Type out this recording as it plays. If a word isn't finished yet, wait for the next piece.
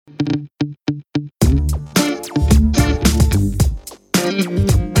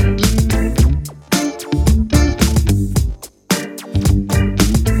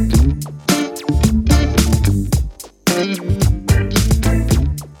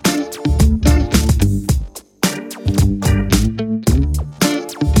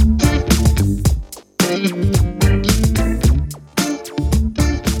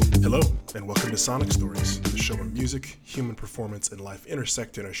performance, and life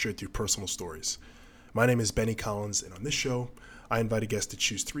intersect and are shared through personal stories. My name is Benny Collins, and on this show, I invite a guest to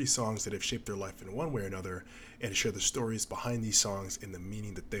choose 3 songs that have shaped their life in one way or another and to share the stories behind these songs and the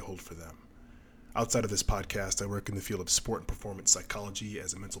meaning that they hold for them. Outside of this podcast, I work in the field of sport and performance psychology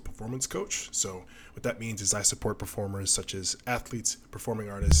as a mental performance coach. So what that means is I support performers such as athletes, performing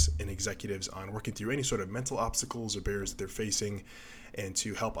artists, and executives on working through any sort of mental obstacles or barriers that they're facing and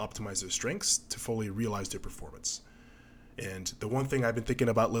to help optimize their strengths to fully realize their performance. And the one thing I've been thinking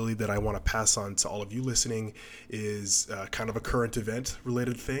about, Lily, that I want to pass on to all of you listening is kind of a current event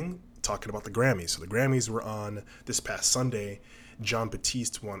related thing, talking about the Grammys. So the Grammys were on this past Sunday. Jon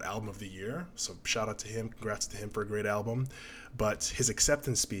Batiste won Album of the Year, so shout out to him, congrats to him for a great album. But his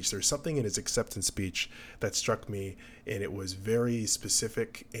acceptance speech, there's something in his acceptance speech that struck me, and it was very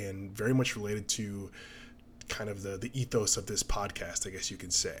specific and very much related to kind of the ethos of this podcast, I guess you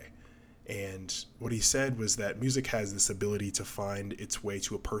could say. And what he said was that music has this ability to find its way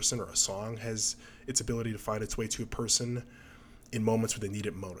to a person, or a song has its ability to find its way to a person in moments where they need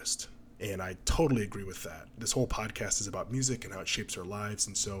it most. And I totally agree with that. This whole podcast is about music and how it shapes our lives.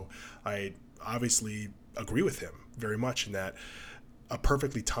 And so I obviously agree with him very much in that a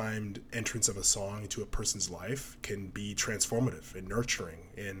perfectly timed entrance of a song into a person's life can be transformative and nurturing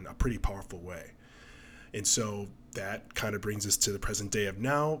in a pretty powerful way. And so that kind of brings us to the present day of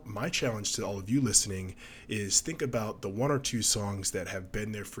now. My challenge to all of you listening is think about the 1 or 2 songs that have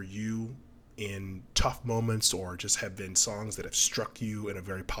been there for you in tough moments, or just have been songs that have struck you in a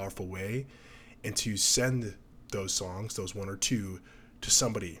very powerful way, and to send those songs, those 1 or 2, to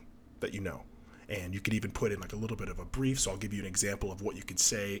somebody that you know. And you could even put in like a little bit of a brief. So I'll give you an example of what you could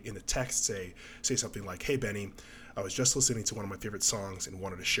say in the text. Say something like, "Hey Benny, I was just listening to one of my favorite songs and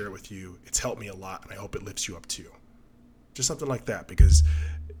wanted to share it with you. It's helped me a lot, and I hope it lifts you up too." Just something like that, because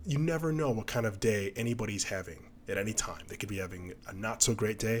you never know what kind of day anybody's having at any time. They could be having a not so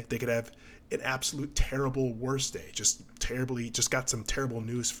great day. They could have an absolute terrible worst day, just got some terrible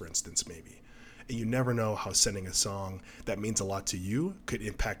news, for instance, maybe. And you never know how sending a song that means a lot to you could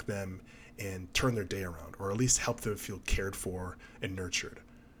impact them and turn their day around, or at least help them feel cared for and nurtured.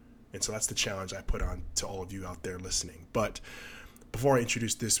 And so that's the challenge I put on to all of you out there listening. But before I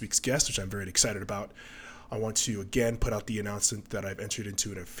introduce this week's guest, which I'm very excited about, I want to again put out the announcement that I've entered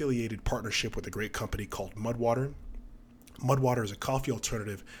into an affiliated partnership with a great company called Mudwater. Mudwater is a coffee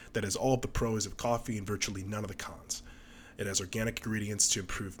alternative that has all of the pros of coffee and virtually none of the cons. It has organic ingredients to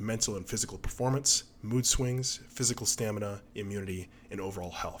improve mental and physical performance, mood swings, physical stamina, immunity, and overall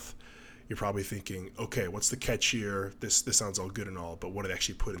health. You're probably thinking, okay, what's the catch here? This sounds all good and all, but what do they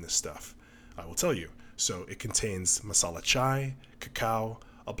actually put in this stuff? I will tell you. So it contains masala chai, cacao,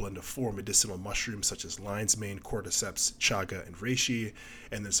 a blend of 4 medicinal mushrooms such as lion's mane, cordyceps, chaga, and reishi,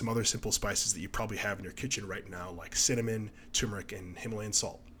 and then some other simple spices that you probably have in your kitchen right now, like cinnamon, turmeric, and Himalayan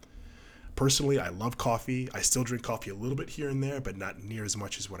salt. Personally, I love coffee. I still drink coffee a little bit here and there, but not near as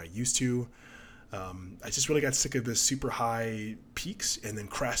much as what I used to. I just really got sick of the super high peaks and then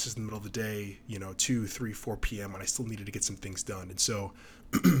crashes in the middle of the day, 2, 3, 4 p.m. and I still needed to get some things done. And so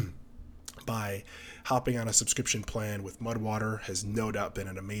by hopping on a subscription plan with Mudwater has no doubt been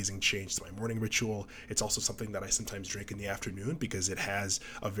an amazing change to my morning ritual. It's also something that I sometimes drink in the afternoon because it has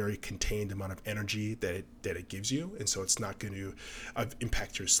a very contained amount of energy that it gives you. And so it's not going to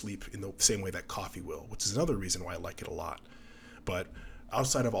impact your sleep in the same way that coffee will, which is another reason why I like it a lot. But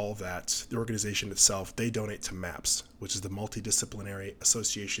outside of all of that, the organization itself, they donate to MAPS, which is the Multidisciplinary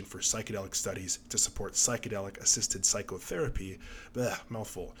Association for Psychedelic Studies, to support psychedelic-assisted psychotherapy,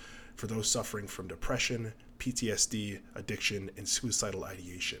 mouthful, for those suffering from depression, PTSD, addiction, and suicidal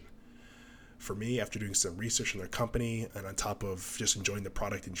ideation. For me, after doing some research on their company, and on top of just enjoying the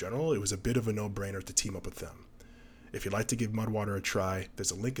product in general, it was a bit of a no-brainer to team up with them. If you'd like to give Mudwater a try,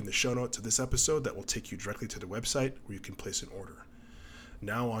 there's a link in the show notes to this episode that will take you directly to the website where you can place an order.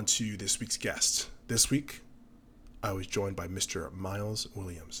 Now on to this week's guest. This week, I was joined by Mr. Miles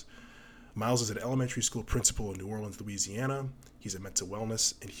Williams. Miles is an elementary school principal in New Orleans, Louisiana. He's a mental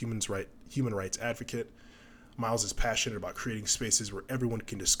wellness and human rights advocate. Miles is passionate about creating spaces where everyone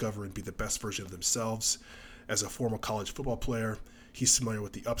can discover and be the best version of themselves. As a former college football player, he's familiar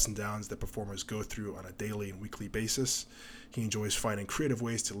with the ups and downs that performers go through on a daily and weekly basis. He enjoys finding creative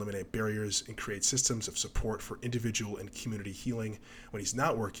ways to eliminate barriers and create systems of support for individual and community healing. When he's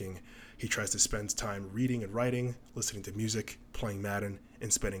not working, he tries to spend time reading and writing, listening to music, playing Madden,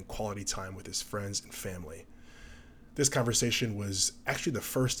 and spending quality time with his friends and family. This conversation was actually the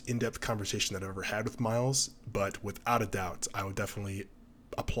first in-depth conversation that I've ever had with Miles, but without a doubt, I would definitely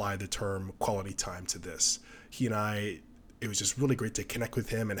apply the term quality time to this. He and I it was just really great to connect with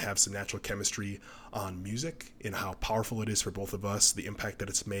him and have some natural chemistry on music and how powerful it is for both of us, the impact that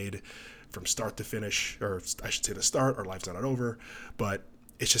it's made from start to finish, or I should say the start, our life's not over, but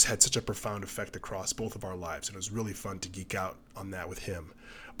it's just had such a profound effect across both of our lives. And it was really fun to geek out on that with him.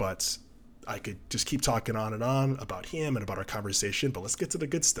 But I could just keep talking on and on about him and about our conversation, but let's get to the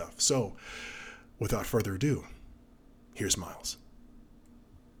good stuff. So without further ado, here's Miles.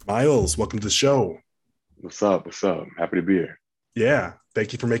 Miles, welcome to the show. What's up? What's up? Happy to be here. Yeah,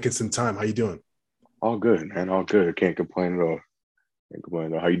 thank you for making some time. How you doing? All good, man. All good. Can't complain at all. Can't complain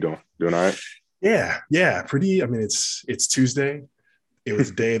at all. How you doing? Doing all right? Yeah, pretty. I mean, it's Tuesday. It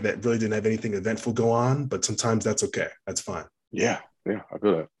was a day that really didn't have anything eventful go on, but sometimes that's okay. That's fine. Yeah. I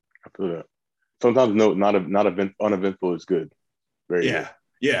feel that. I feel that. Sometimes no, not uneventful is good. Very Yeah, good.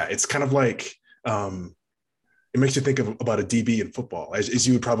 yeah. It's kind of like it makes you think about a DB in football, as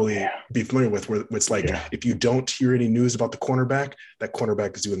you would probably Yeah. be familiar with, where it's like Yeah. if you don't hear any news about the cornerback, that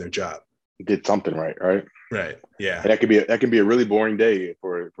cornerback is doing their job. Did something right, right? Right. Yeah. And that can be a really boring day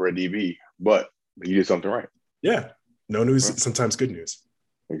for a DB, but you did something right. Yeah. No news, Well, sometimes good news.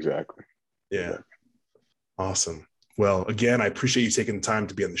 exactly. Yeah. Exactly. Awesome. Well, again, I appreciate you taking the time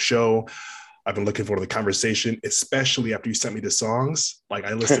to be on the show. I've been looking forward to the conversation, especially after you sent me the songs. Like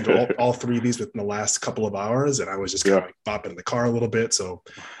I listened to all three of these within the last couple of hours, and I was just kind of Yeah. like bopping in the car a little bit. So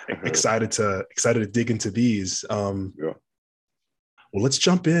excited to dig into these. Yeah. Well, let's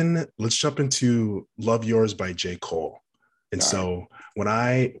jump in. Let's jump into "Love Yours" by J. Cole. And All right.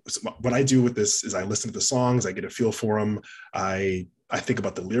 so what I do with this is I listen to the songs, I get a feel for them. I think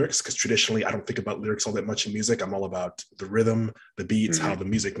about the lyrics because traditionally I don't think about lyrics all that much in music. I'm all about the rhythm, the beats, how Mm-hmm. the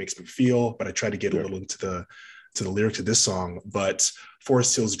music makes me feel. But I try to get a Yeah. little into the lyrics of this song. But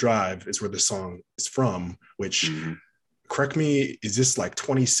Forest Hills Drive is where the song is from. Which, Mm-hmm. correct me, is this like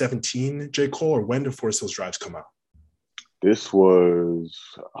 2017 J. Cole, or when did Forest Hills Drives come out? I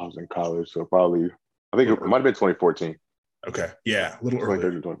was in college, so probably I think it might have been 2014. Okay, yeah, a little early.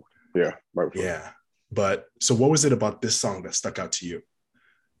 2013, yeah, right before. Yeah. But so what was it about this song that stuck out to you?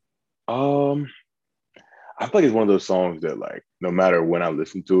 Um, I feel like it's one of those songs that, like, no matter when I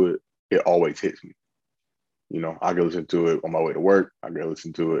listen to it, it always hits me. I can listen to it on my way to work. I can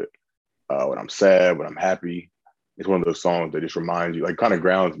listen to it when I'm sad, when I'm happy. It's one of those songs that just reminds you, like, kind of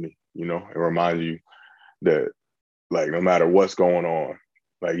grounds me. It reminds you that, like, no matter what's going on,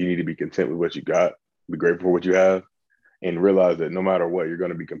 like, you need to be content with what you got, be grateful for what you have, and realize that no matter what, you're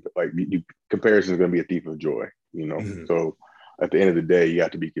going to be comparison is going to be a thief of joy. Mhm. So at the end of the day, you have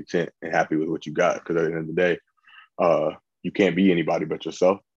to be content and happy with what you got, because at the end of the day, you can't be anybody but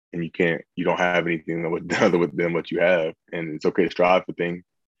yourself, and you don't have anything other than what you have, and it's okay to strive for things,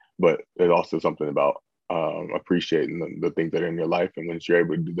 but there's also something about appreciating the things that are in your life, and once you're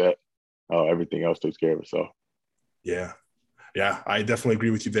able to do that, everything else takes care of itself. Yeah. Yeah, I definitely agree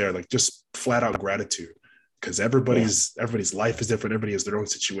with you there. Like just flat out gratitude, because Yeah. everybody's life is different. Everybody has their own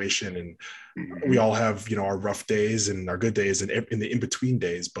situation, and we Mm-hmm. all have our rough days and our good days and in the in between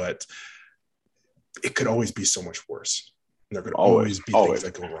days. But it could always be so much worse. And there could Always, always be things always.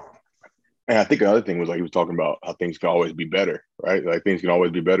 that go wrong. And I think another thing was, like, he was talking about how things can always be better, right? Like, things can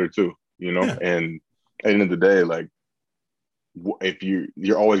always be better too, Yeah. And at the end of the day, like, if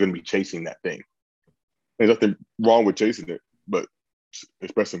you're always going to be chasing that thing. There's nothing wrong with chasing it, but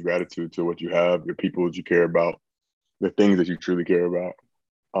expressing gratitude to what you have, your people that you care about, the things that you truly care about,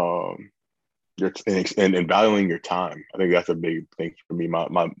 um, and valuing your time. I think that's a big thing for me.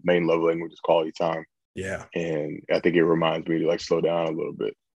 My main love language is quality time, Yeah. and I think it reminds me to, like, slow down a little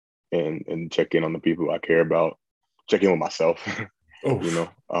bit and check in on the people I care about, check in with myself, Oh,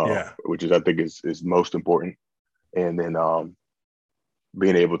 yeah. which is, I think, is most important, and then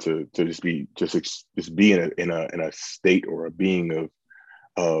being able to just be in a state or a being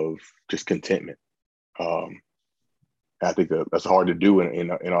of just contentment. Um, I think that's hard to do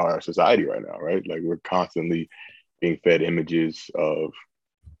in our society right now, right? Like, we're constantly being fed images of,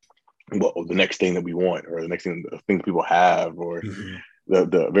 well, the next thing that we want, or the thing people have, or Mhm.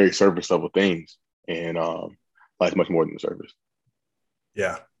 the very surface level things, and life's much more than the surface.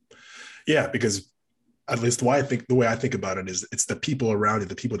 Yeah. Yeah. Because at least the way I think about it is it's the people around you,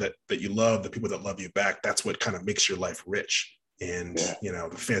 the people that you love, the people that love you back. That's what kind of makes your life rich. And Yeah,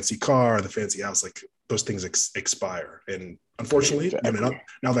 the fancy car, the fancy house, like those things expire. And unfortunately, exactly.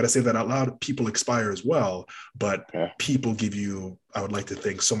 now that I say that out loud, people expire as well. But Yeah, people give you, I would like to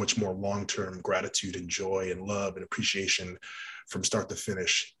think, so much more long-term gratitude and joy and love and appreciation from start to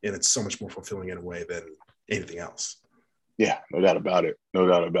finish. And it's so much more fulfilling in a way than anything else. yeah, no doubt about it, no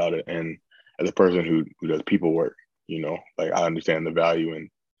doubt about it. And as a person who does people work, like, I understand the value in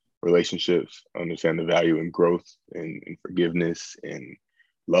relationships, understand the value in growth and forgiveness and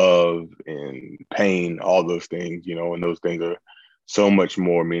love and pain, all those things, and those things are so much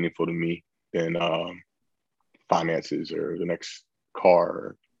more meaningful to me than finances or the next car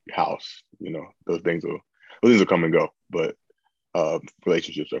or house. Those things will come and go, but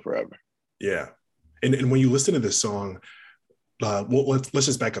relationships are forever. Yeah. And when you listen to this song, well, let's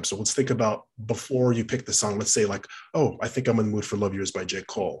just back up. So let's think about before you pick the song. Let's say like, oh, I think I'm in the mood for Love Yours by J.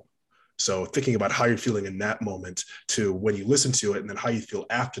 Cole. So thinking about how you're feeling in that moment to when you listen to it and then how you feel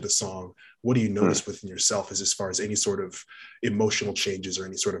after the song, what do you notice within yourself as far as any sort of emotional changes or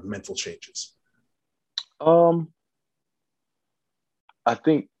any sort of mental changes? Um, I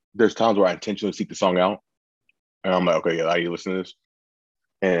think there's times where I intentionally seek the song out and I'm like, okay, yeah, I need to listen to this.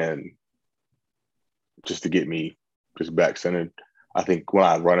 And just to get me just back centered, I think when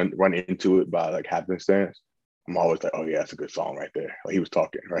I run into it by like happenstance, I'm always like, oh yeah, that's a good song right there. Like he was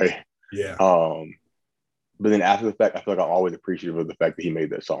talking, right? Yeah. But then after the fact, I feel like I'm always appreciative of the fact that he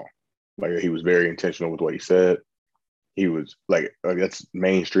made that song. Like he was very intentional with what he said. He was that's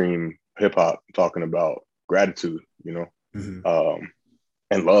mainstream hip hop talking about gratitude, Mm-hmm.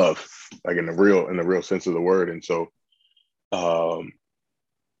 and love, like in the real sense of the word. And so, I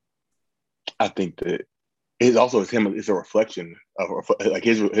think that it's him. It's a reflection of like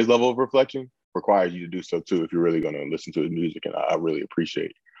his level of reflection requires you to do so too if you're really going to listen to his music. And I really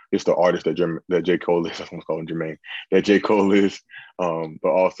appreciate just the artist that J. Cole is. I almost call him Jermaine. That J. Cole is, but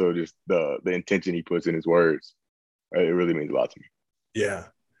also just the intention he puts in his words. It really means a lot to me. Yeah.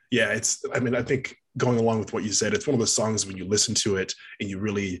 Yeah. I think going along with what you said, it's one of those songs when you listen to it and you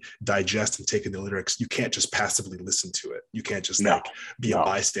really digest and take in the lyrics, you can't just passively listen to it. You can't just be a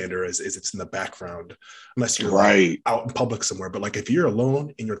bystander as it's in the background, unless you're right like out in public somewhere. But like if you're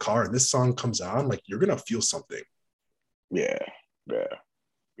alone in your car and this song comes on, like you're going to feel something. Yeah.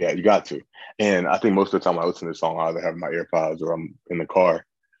 Yeah, you got to. And I think most of the time I listen to this song, I either have my AirPods or I'm in the car.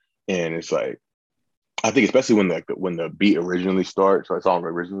 And it's like, I think especially when the beat originally starts, or the song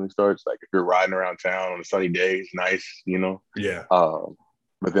originally starts, like if you're riding around town on a sunny day, it's nice, Yeah.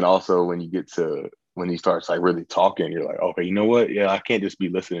 But then also when he starts like really talking, you're like, okay, you know what? Yeah, I can't just be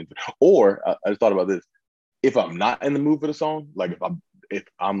listening to. Or I just thought about this: if I'm not in the mood for the song, like if I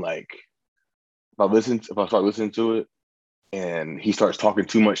start listening to it and he starts talking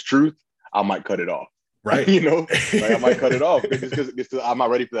too much truth, I might cut it off. Right. Like I might cut it off because I'm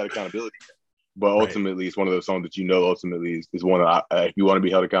not ready for that accountability. But ultimately, It's one of those songs that ultimately is one that if you want to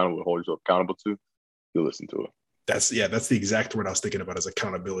be held accountable, hold yourself accountable to, you'll listen to it. That's the exact word I was thinking about as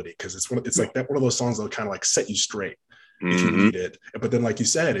accountability, because it's like that one of those songs that'll kind of like set you straight if you need it. But then, like you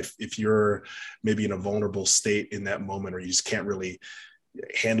said, if you're maybe in a vulnerable state in that moment, or you just can't really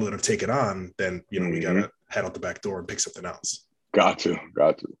handle it or take it on, then we gotta head out the back door and pick something else. Got to.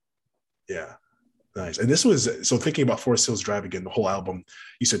 Yeah. Nice. And this was, so thinking about Forest Hills Drive again, the whole album,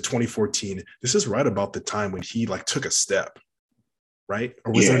 you said 2014. This is right about the time when he like took a step, right?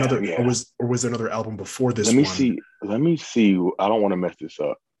 Or was there another, or was there another album before this one? Let me see. I don't want to mess this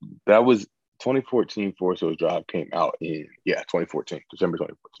up. That was 2014. Forest Hills Drive came out in 2014, December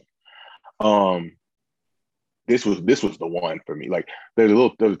 2014. This was the one for me. Like there's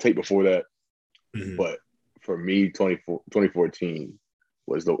a tape before that, but for me, 2014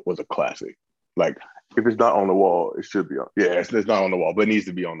 was a classic. Like if it's not on the wall, it should be on. Yeah, it's not on the wall, but it needs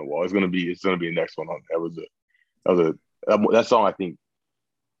to be on the wall. It's gonna be the next one on. That song I think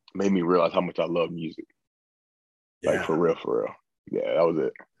made me realize how much I love music. Yeah. Like for real. Yeah, that was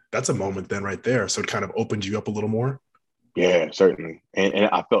it. That's a moment then right there. So it kind of opened you up a little more. Yeah, certainly. And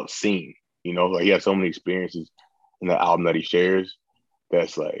I felt seen, like he has so many experiences in the album that he shares.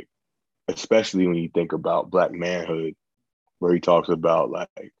 That's like, especially when you think about Black manhood, where he talks about like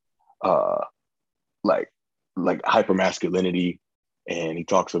hyper masculinity, and he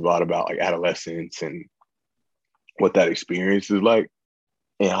talks about like adolescence and what that experience is like.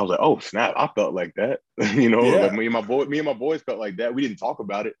 And I was like, oh snap, I felt like that. Like me and my boys felt like that. We didn't talk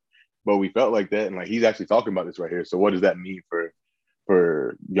about it, but we felt like that. And like he's actually talking about this right here. So what does that mean for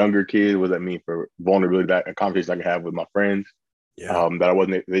younger kids? What does that mean for vulnerability? That a conversation I can have with my friends, that I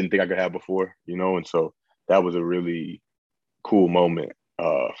didn't think I could have before, and so that was a really cool moment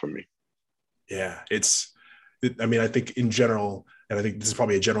for me. Yeah, I think in general, and I think this is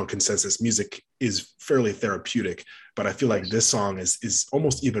probably a general consensus, music is fairly therapeutic, but I feel like this song is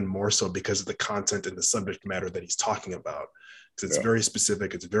almost even more so because of the content and the subject matter that he's talking about. Because it's very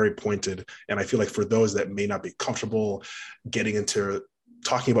specific, it's very pointed. And I feel like for those that may not be comfortable getting into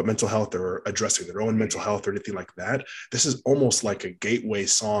talking about mental health or addressing their own mental health or anything like that, this is almost like a gateway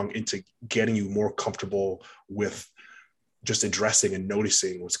song into getting you more comfortable with just addressing and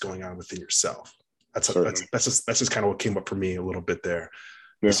noticing what's going on within yourself. Certainly. That's just kind of what came up for me a little bit there.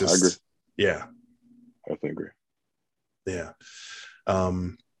 Yeah, It's just, I agree. yeah. I definitely agree. Yeah.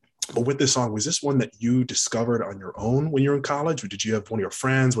 But with this song, was this one that you discovered on your own when you were in college? Or did you have one of your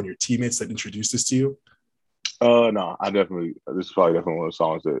friends, one of your teammates that introduced this to you? No, this is probably definitely one of the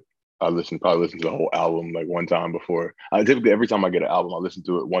songs that probably listen to the whole album like one time before. I typically, every time I get an album, I listen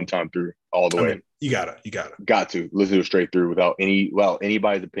to it one time through all the I way. mean, you gotta. Got to listen to it straight through without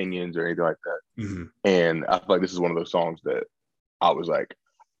anybody's opinions or anything like that. Mm-hmm. And I feel like this is one of those songs that I was like,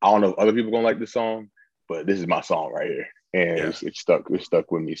 I don't know if other people gonna like this song, but this is my song right here. And Yeah. it's stuck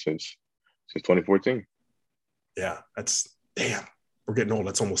with me since 2014. Yeah, damn. We're getting old.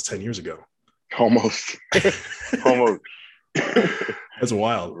 That's almost 10 years ago. Almost. Almost. That's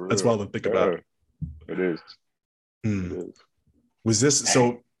wild. That's wild to think about. It is. It is. Was this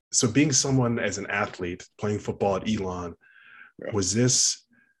so being someone as an athlete playing football at Elon,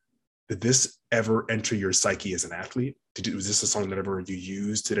 did this ever enter your psyche as an athlete? Was this a song that ever you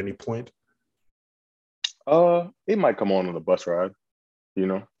used at any point? It might come on the bus ride.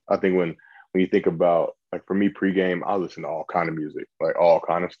 I think when you think about, like, for me, pregame, I listen to all kind of music, like all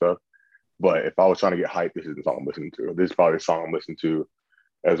kind of stuff. But if I was trying to get hyped, this is the song I'm listening to. This is probably the song I'm listening to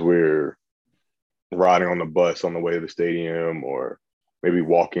as we're riding on the bus on the way to the stadium, or maybe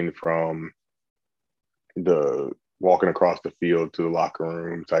walking across the field to the locker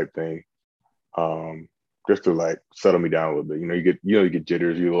room type thing. Just to like settle me down a little bit. You get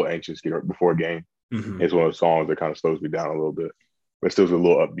jitters, you're a little anxious before a game. Mm-hmm. It's one of those songs that kind of slows me down a little bit, but still a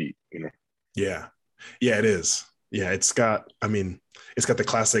little upbeat. Yeah, it is. Yeah, it's got the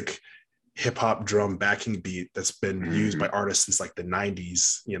classic hip hop drum backing beat that's been used by artists since like the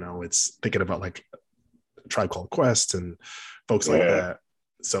 90s. It's thinking about like Tribe Called Quest and folks like that.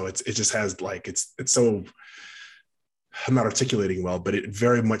 So it just has like, it's so, I'm not articulating well, but it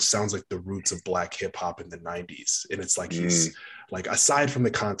very much sounds like the roots of Black hip hop in the 90s. And it's like, he's like, aside from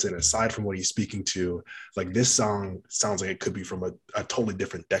the content, aside from what he's speaking to, like, this song sounds like it could be from a totally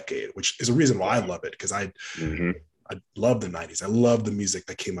different decade, which is a reason why I love it. Cause I love the 90s. I love the music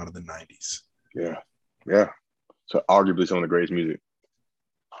that came out of the 90s. Yeah. Yeah. So arguably some of the greatest music.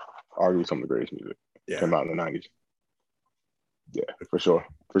 Came out in the 90s. Yeah, for sure.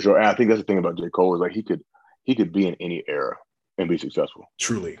 And I think that's the thing about J. Cole, is like he could be in any era and be successful.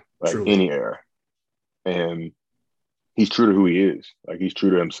 Truly. Any era. And he's true to who he is. Like, he's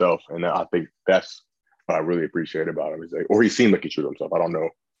true to himself. And I think that's what I really appreciate about him. Is like, or he seemed like he's true to himself. I don't know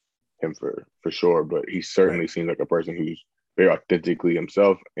him for sure, but he certainly seems like a person who's very authentically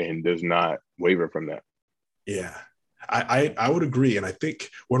himself and does not waver from that. Yeah. I would agree. And I think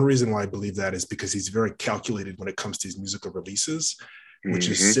one reason why I believe that is because he's very calculated when it comes to his musical releases, which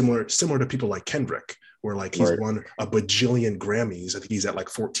is similar to people like Kendrick, where like he's won a bajillion Grammys. I think he's at like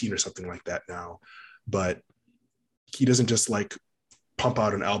 14 or something like that now. But he doesn't just like pump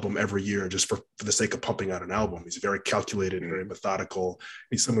out an album every year just for the sake of pumping out an album. He's very calculated, very methodical.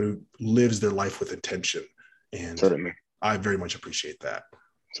 He's someone who lives their life with intention. And certainly, I very much appreciate that.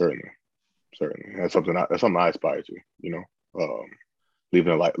 Certainly. That's something I aspire to,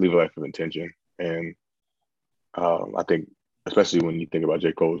 living a life of intention. And I think, especially when you think about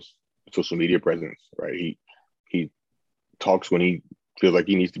J. Cole's social media presence, right? He talks when he feels like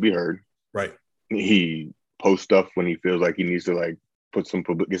he needs to be heard. Right. He posts stuff when he feels like he needs to like get some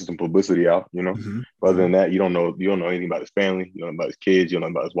publicity out, But other than that, you don't know anything about his family, you don't know about his kids, you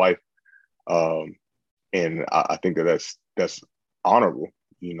don't know about his wife. And I think that's honorable.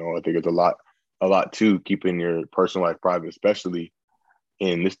 I think it's a lot to keeping your personal life private, especially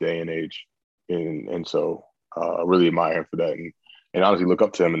in this day and age. And so I really admire him for that, and honestly look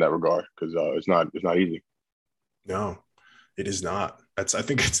up to him in that regard, because it's not easy. No, it is not. I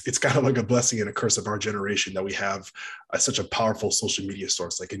think it's kind of like a blessing and a curse of our generation that we have such a powerful social media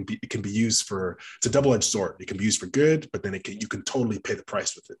source. Like, it can be used it's a double-edged sword. It can be used for good, but then you can totally pay the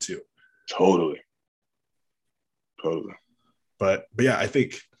price with it too. Totally. But yeah, I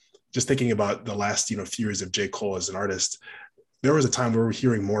think just thinking about the last few years of J. Cole as an artist, there was a time where we're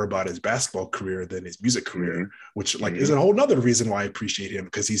hearing more about his basketball career than his music career, which is a whole nother reason why I appreciate him,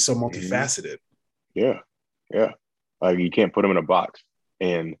 because he's so multifaceted. Yeah. Like, you can't put him in a box.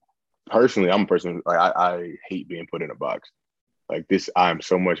 And personally, I'm a person, like, I hate being put in a box. Like this, I'm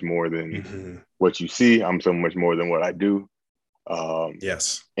so much more than what you see. I'm so much more than what I do.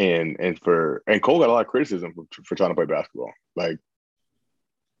 Yes. And Cole got a lot of criticism for trying to play basketball,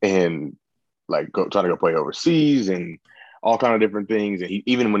 trying to go play overseas and all kind of different things. And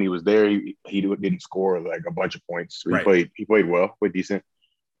even when he was there, he didn't score like a bunch of points. He played well, played decent.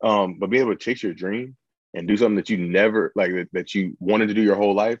 But being able to chase your dream and do something that you never like that you wanted to do your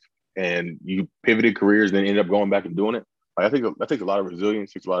whole life, and you pivoted careers, then ended up going back and doing it. Like I think that takes a lot of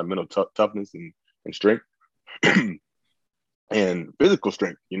resilience, takes a lot of mental toughness and strength, and physical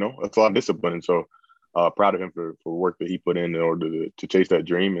strength. You know, that's a lot of discipline. And so, proud of him for work that he put in order to chase that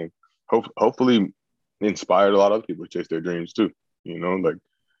dream, and hopefully inspired a lot of other people to chase their dreams too. You know, like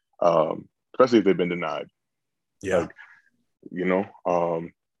especially if they've been denied. Yeah. Like, you know,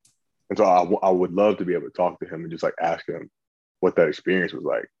 and so I would love to be able to talk to him and just like ask him what that experience was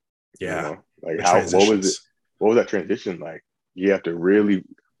like. Yeah. You know, like The what was it? What was that transition like? You have to really,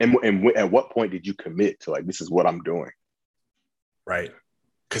 and at what point did you commit to like, this is what I'm doing? Right.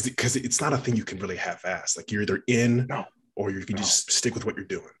 Because it's not a thing you can really half-ass. Like you're either in or you can just stick with what you're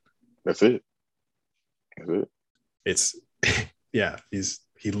doing. That's it. That's it. It's, yeah,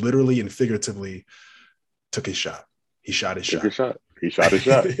 he literally and figuratively took his shot. He shot his shot. He shot his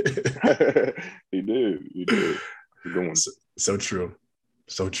shot. He did. Good one. So true.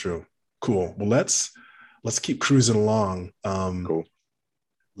 So true. Cool. Well, let's keep cruising along. Cool.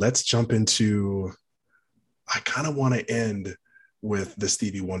 Let's jump into, I kind of want to end with the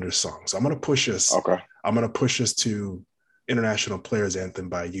Stevie Wonder song. So I'm going to push us. Okay. I'm going to push us to International Players Anthem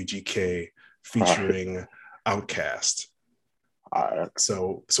by UGK featuring Outkast. All right.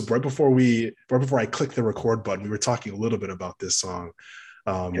 So right before I clicked the record button, we were talking a little bit about this song.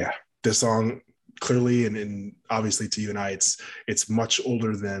 This song clearly and obviously to you and I, it's much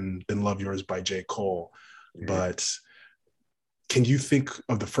older than Love Yours by J. Cole. Mm-hmm. But can you think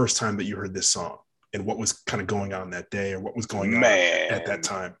of the first time that you heard this song and what was kind of going on that day or what was going on at that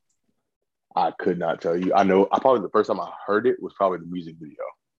time? I could not tell you. I know probably the first time I heard it was probably the music video,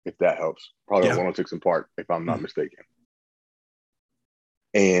 if that helps. Probably 106 & Park, if I'm not mistaken.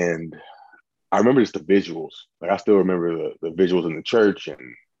 And I remember just the visuals. Like I still remember the visuals in the church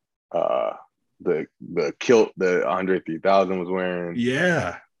and the kilt that Andre 3000 was wearing.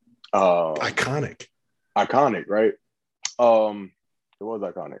 Yeah. Iconic, right? It was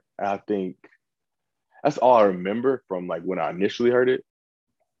iconic. I think that's all I remember from like when I initially heard it.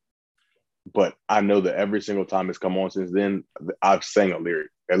 But I know that every single time it's come on since then, I've sang a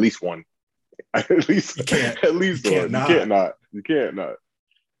lyric, at least one. At least one. You can't not.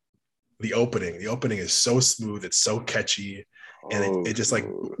 The opening is so smooth. It's so catchy. And it just like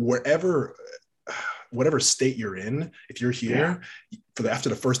whatever state you're in, if you're here after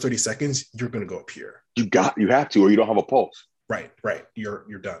the first 30 seconds, you're going to go up here. You have to, or you don't have a pulse. Right. You're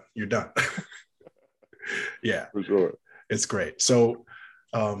done. Yeah, for sure. It's great. So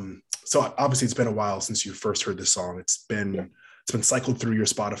obviously it's been a while since you first heard this song. It's been cycled through your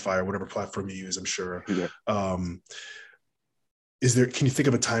Spotify or whatever platform you use, I'm sure. Yeah. Can you think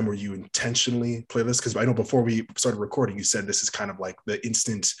of a time where you intentionally play this? Because I know before we started recording, you said this is kind of like the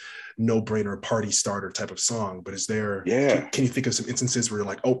instant no-brainer party starter type of song. But is there? Yeah. Can you think of some instances where you're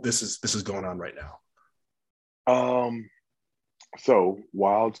like, oh, this is going on right now? So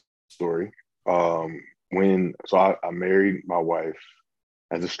wild story. I married my wife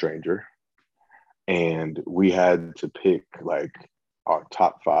as a stranger, and we had to pick like our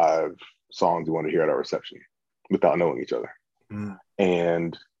top 5 songs we want to hear at our reception without knowing each other.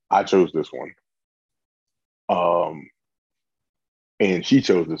 And I chose this one. And she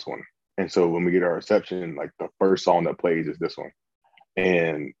chose this one. And so when we get our reception, like the first song that plays is this one.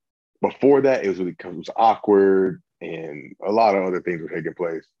 And before that, it was awkward and a lot of other things were taking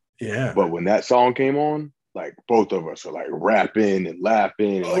place. Yeah. But when that song came on, like both of us are like rapping and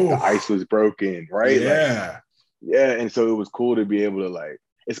laughing and like the ice was broken, right? Yeah. And so it was cool to be able to like,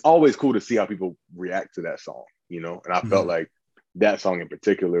 it's always cool to see how people react to that song, you know? And I felt like that song in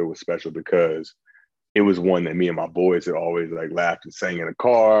particular was special because it was one that me and my boys had always like laughed and sang in a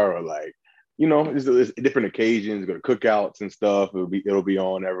car or like, you know, it's different occasions, go to cookouts and stuff. It'll be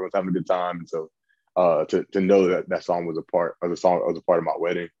on, everyone's having a good time. And so to know that song was a part of my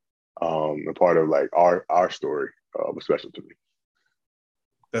wedding, a part of like our story was special to me.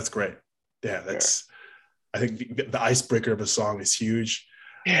 That's great. Yeah, I think the icebreaker of a song is huge.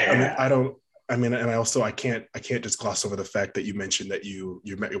 Yeah. I can't just gloss over the fact that you mentioned that you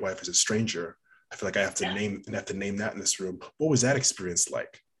met your wife as a stranger. I feel like I have to name that in this room. What was that experience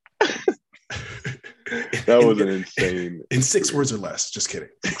like? That was an insane. In 6 words or less. Just kidding.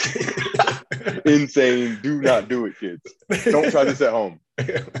 Insane. Do not do it, kids. Don't try this at home. But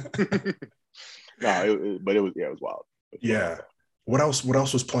it was wild. Yeah. What else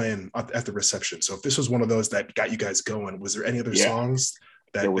was playing at the reception? So if this was one of those that got you guys going, was there any other songs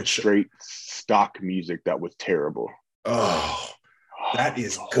that there was straight stock music that was terrible? Oh, that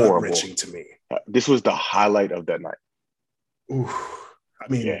is gut-wrenching to me. This was the highlight of that night. Ooh, I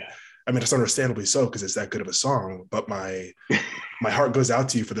mean, I mean, it's understandably so because it's that good of a song. But my heart goes out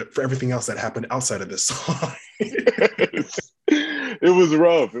to you for everything else that happened outside of this song. It was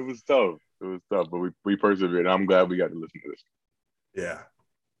rough. It was tough. It was tough, but we persevered. I'm glad we got to listen to this. Yeah.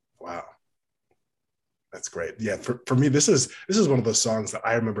 Wow. That's great. Yeah, for me, this is one of those songs that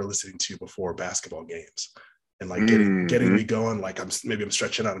I remember listening to before basketball games, and like getting Mm-hmm. me going. Like I'm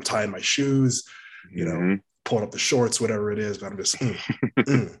stretching out, I'm tying my shoes, Mm-hmm. pulling up the shorts, whatever it is. But I'm just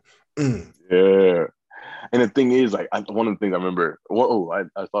mm, mm. Yeah. And the thing is, like, one of the things I remember, I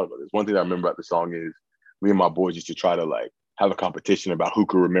thought about this. One thing I remember about the song is me and my boys used to try to like have a competition about who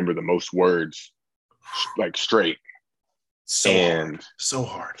could remember the most words like straight. So hard, And so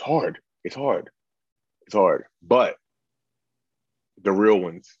hard. it's hard. It's hard. It's hard. But the real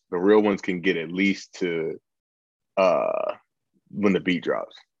ones can get at least to uh when the beat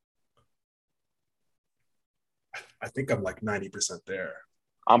drops. I think I'm like 90% there.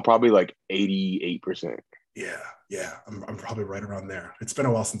 I'm probably like 88%. Yeah, yeah. I'm probably right around there. It's been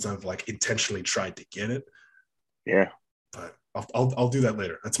a while since I've like intentionally tried to get it, Yeah. but I'll do that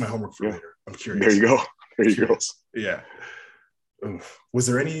later. That's my homework for Yeah. later. I'm There curious. you go. There you go. Curious. Yeah. Oof. Was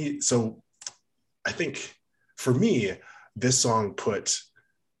there any? So I think for me, this song put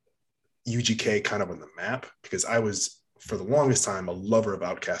UGK kind of on the map because I was for the longest time a lover of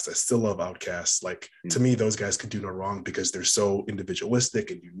Outkast. I still love Outkast. Like to me, those guys could do no wrong because they're so individualistic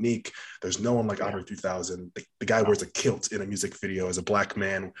and unique. There's no one like Andre 3000. The guy wears a kilt in a music video as a black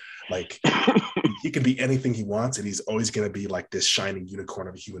man. Like he can be anything he wants, and he's always going to be like this shining unicorn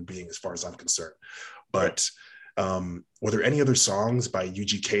of a human being, as far as I'm concerned. But were there any other songs by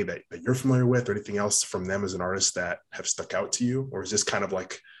UGK that you're familiar with, or anything else from them as an artist that have stuck out to you, or is this kind of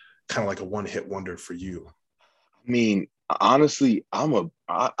like a one-hit wonder for you? I mean, honestly, I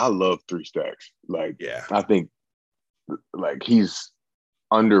love Three Stacks. Like, Yeah, I think like he's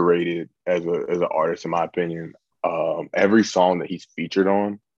underrated as an artist in my opinion. Every song that he's featured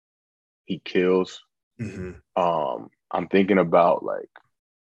on, he kills. mm-hmm. I'm thinking about like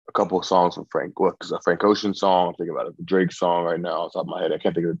a couple of songs from a Frank Ocean song. I'm thinking about a Drake song right now off the top of my head. I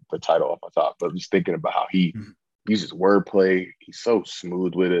can't think of the title off my top, but just thinking about how he Mm-hmm. uses wordplay. He's so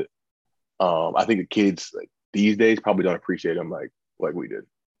smooth with it. I think the kids like these days probably don't appreciate him like we did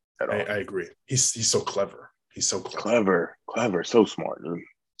at I, all. I agree. He's so clever. He's so clever. Clever, so smart, dude.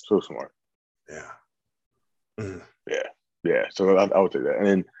 So smart. Yeah. Mm. Yeah, yeah. So I would say that. And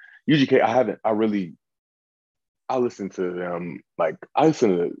then UGK, I listen to them like I listen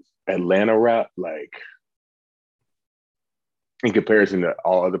to Atlanta rap like in comparison to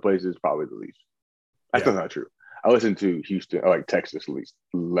all other places, probably the least. That's Yeah. not true. I listen to Houston, or like Texas, at least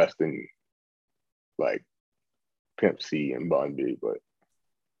less than like Pimp C and Bun B, but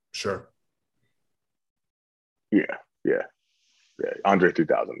Sure. yeah, yeah, yeah. Andre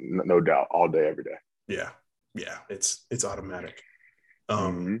 3000, no doubt, all day, every day. Yeah. Yeah. It's automatic.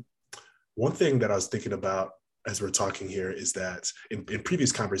 Um, Mm-hmm. One thing that I was thinking about as we're talking here is that in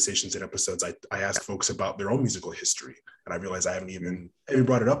previous conversations and episodes, I ask folks about their own musical history, and I realize I haven't even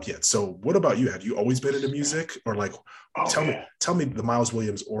brought it up yet. So, what about you? Have you always been into music, or like, Oh yeah. tell me the Miles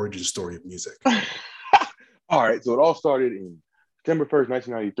Williams origin story of music? All right, so it all started in September 1st,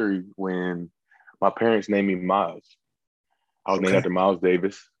 1993, when my parents named me Miles. I was named Okay. after Miles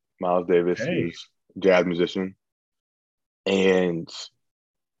Davis. Miles Davis Hey. is a jazz musician. And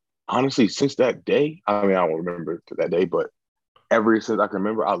honestly, since that day, I mean, I don't remember to that day, but ever since I can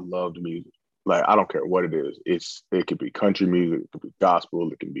remember, I loved music. Like, I don't care what it is. It could be country music, it could be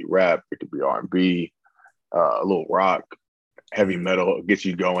gospel, it can be rap, it could be R&B, a little rock, heavy Mm-hmm. metal. It gets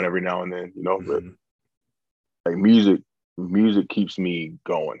you going every now and then, you know. But Mm-hmm. like music keeps me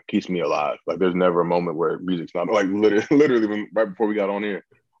going, keeps me alive. Like there's never a moment where music's not like literally when right before we got on here,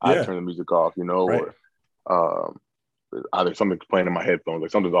 I Yeah. turn the music off, you know, Right. or um either something's playing in my headphones,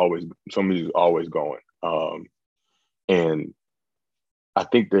 like some music's always going. And I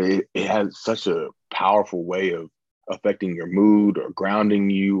think that it has such a powerful way of affecting your mood or grounding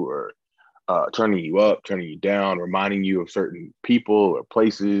you or turning you up, turning you down, reminding you of certain people or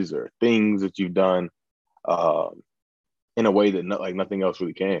places or things that you've done. Um, in a way that like nothing else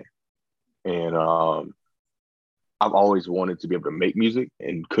really can. And I've always wanted to be able to make music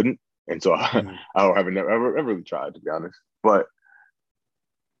and couldn't, and so Mm-hmm. I haven't ever really tried, to be honest. But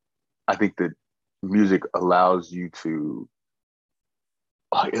I think that music allows you to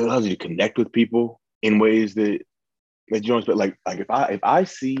connect with people in ways that you don't expect. Like if I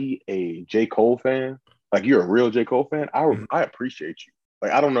see a J. Cole fan, like you're a real J. Cole fan, Mm-hmm. I appreciate you.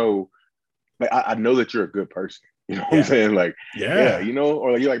 Like I don't know, like I know that you're a good person. You know what I'm Yeah. saying? Like, yeah, Yeah. you know,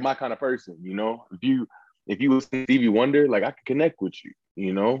 or like, you're like my kind of person, you know. If you listen to Stevie Wonder, like I can connect with you,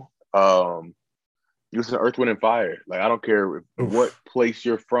 you know. Um, you listen to Earth, Wind, and Fire. Like I don't care what Oof. place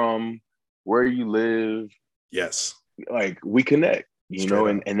you're from, where you live. Yes. Like we connect, Straight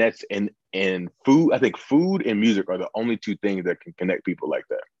and up. that's and food. I think food and music are the only two things that can connect people like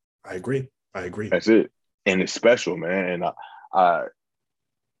that. I agree. I agree. That's it, and it's special, man. And I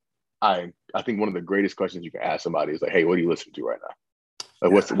I think one of the greatest questions you can ask somebody is like, "Hey, what do you listen to right now?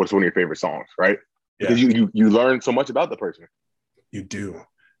 Like, Yeah. what's one of your favorite songs?" Right? Because Yeah. you learn so much about the person. You do.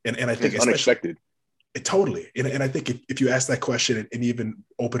 And I And think it's especially unexpected. totally. And I think if you ask that question and even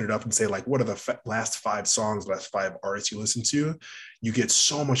open it up and say like, what are the last 5 songs, last 5 artists you listen to, you get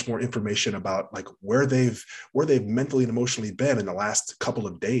so much more information about like where they've mentally and emotionally been in the last couple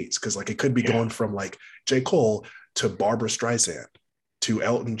of days. Cause like it could be Yeah, going from like J. Cole to Barbara Streisand to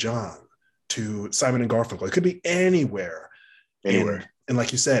Elton John to Simon and Garfunkel. It could be anywhere. anywhere. And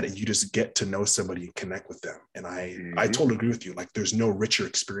like you said, you just get to know somebody and connect with them. And I Hmm. totally agree with you. Like there's no richer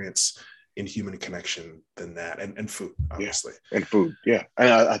experience in human connection than that, and food, Yeah, obviously. and food. Yeah, and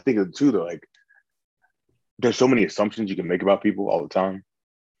I think of too though. Like, there's so many assumptions you can make about people all the time.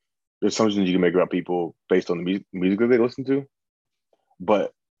 There's assumptions you can make about people based on the music that they listen to.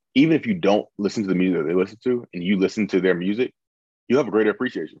 But even if you don't listen to the music that they listen to, and you listen to their music, you have a greater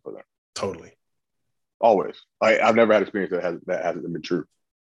appreciation for them. Totally. Always. I've never had experience that hasn't been true.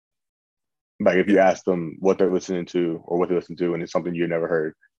 Like if Yeah. you ask them what they're listening to or what they listen to, and it's something you never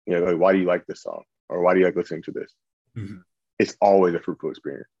heard, like, why do you like this song or why do you like listening to this? Mhm. It's always a fruitful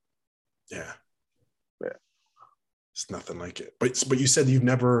experience. Yeah. Yeah. It's nothing like it. But you said you've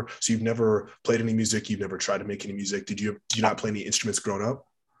never played any music. You've never tried to make any music. Did you not play any instruments growing up?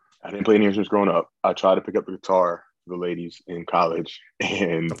 I didn't play any instruments growing up. I tried to pick up the guitar for the ladies in college,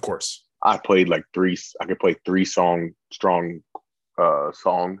 and Of course. I played like three. I could play three strong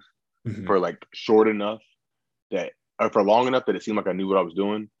songs Hmm. for like short enough that, for long enough that it seemed like I knew what I was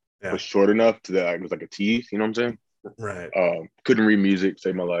doing, Yeah. but short enough to that it was like a tease. You know what I'm saying? Right. Couldn't read music,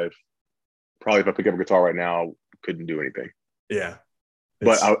 saved my life. Probably if I pick up a guitar right now, couldn't do anything. Yeah.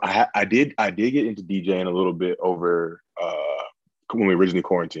 But It's I did get into DJing a little bit over when we originally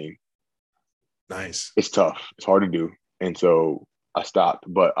quarantined. nice. It's tough. It's hard to do, and so I stopped.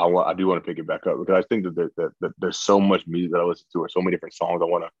 But I do want to pick it back up because I think that there's so much music that I listen to, or so many different songs I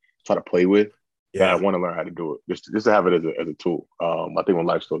want to try to play with, that I Yeah. want to learn how to do it, just to have it as a tool. I think when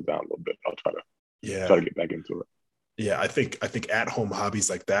life slows down a little bit, I'll try Yeah. to get back into it. Yeah. I think at home hobbies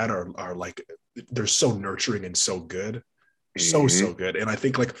like that are like they're so nurturing and so good. So Hmm. good. And I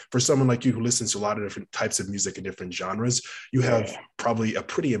think like for someone like you who listens to a lot of different types of music and different genres, you have Yeah, probably a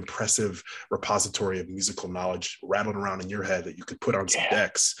pretty impressive repository of musical knowledge rattling around in your head that you could put on some yeah,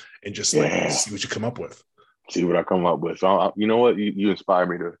 decks and just like yeah. see what you come up with. See what I come up with. So you know what? You inspire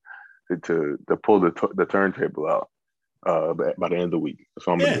me to pull the turntable out by the end of the week. That's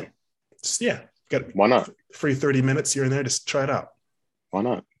what I'm gonna Yeah. do. Yeah. Got Why not? free 30 minutes here and there. Just try it out. Why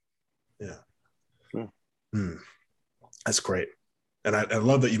not? Yeah. Yeah. Hmm. That's great. And I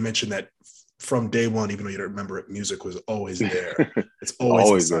love that you mentioned that from day one, even though you don't remember it, music was always there. It's It's always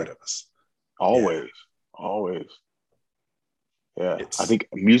always inside there. of us. Yeah. Always. Always. Yeah. I It's think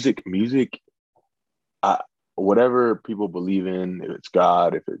music, I, whatever people believe in, if it's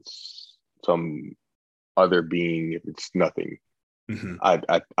God, if it's some other being, if it's nothing, mhm.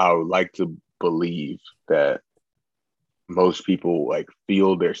 I would like to believe that most people like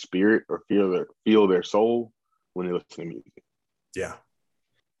feel their spirit or feel their soul when they listen to music. Yeah.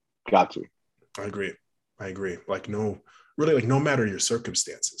 Got to. I agree. I agree. Like no, really, like no matter your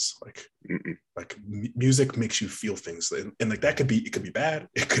circumstances, Mm-mm. like music makes you feel things, and like that could be it could be bad.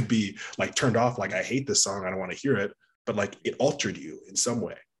 It could be like turned off. Like I hate this song. I don't want to hear it. But like it altered you in some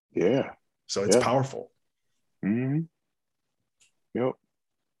way. Yeah. So it's Yeah. powerful. Mm-hmm. Yep.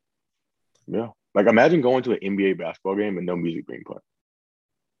 Yeah. Like imagine going to an NBA basketball game and no music being played.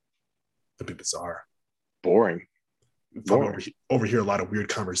 It'd be bizarre. Boring. Probably Boring. overhear a lot of weird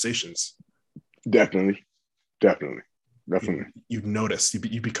conversations. Definitely. Definitely. You Definitely. you notice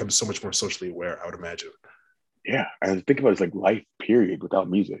you become so much more socially aware. I would imagine. Yeah. And think about it, it's like life period without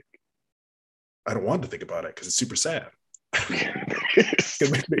music. I don't want to think about it because it's super sad. Yeah, It's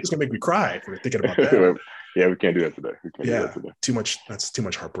gonna make me cry if we're thinking about that. we can't do that today. We can't do that Yeah, today. too much. That's too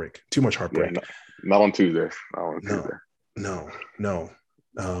much heartbreak. Too much Yeah, heartbreak. not on Tuesday. Not on No, Tuesday. no, no.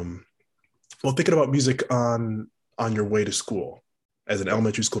 Um, well, thinking about music on your way to school as an Yeah.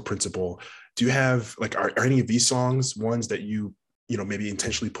 elementary school principal, do you have like are any of these songs ones that maybe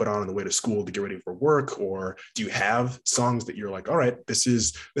intentionally put on the way to school to get ready for work, or do you have songs that you're like, all right, this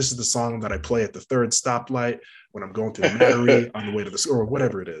is the song that I play at the third stoplight when I'm going through the Mattery on the way to the school or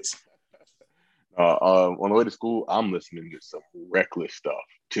whatever it is? On the way to school, I'm listening to some reckless stuff.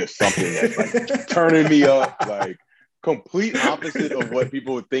 just something that's like turning me up, like complete opposite of what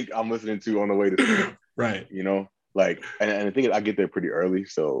people would think I'm listening to on the way to school. Right. You know, like, and the thing is, I get there pretty early,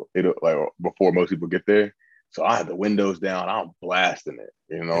 so it'll like before most people get there. So I had the windows down, I'm blasting it,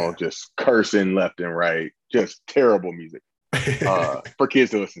 you know, Yeah. just cursing left and right, just terrible music for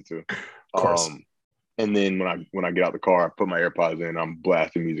kids to listen to. Of course. And then when I get out the car, I put my AirPods in, I'm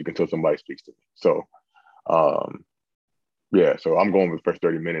blasting music until somebody speaks to me. So um, yeah, so I'm going with the first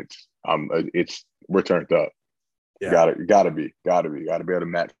 30 minutes. We're turned up. Yeah. Gotta be able to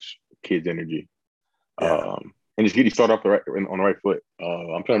match kids' energy. Yeah. And just get you started off on the right foot.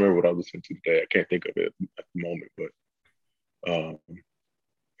 I'm trying to remember what I was listening to today. I can't think of it at the moment, but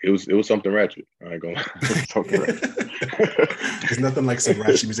it was something ratchet. I ain't gonna lie. It was something ratchet. There's nothing like some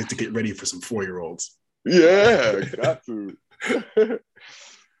ratchet music to get ready for some 4-year-olds. Yeah, got to.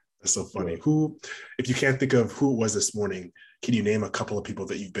 That's so funny. Who, if you can't think of who it was this morning, can you name a couple of people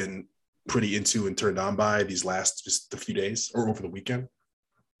that you've been pretty into and turned on by these last just a few days or over the weekend?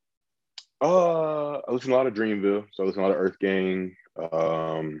 I listen to a lot of Dreamville. So I listen to a lot of Earth Gang.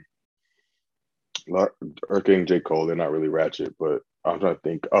 Earth Gang, J. Cole. They're not really ratchet, but I'm trying to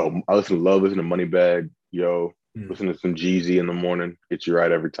think. Oh, I listen to Moneybag. Yo, listen to some Jeezy in the morning. Get you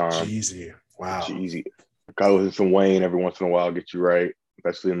right every time. Jeezy. Wow. Jeezy. Gotta listen to some Wayne every once in a while. Get you right,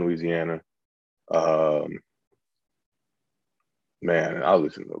 especially in Louisiana. Man, I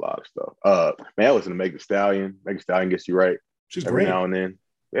listen to a lot of stuff. Man, I listen to Meg Thee Stallion. Meg Thee Stallion gets you right. She's every great. now and then.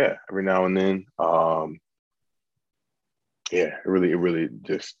 Yeah, every now and then. Yeah, it really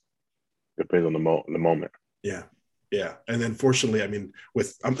just depends on the moment. Yeah. Yeah. And then fortunately, I mean,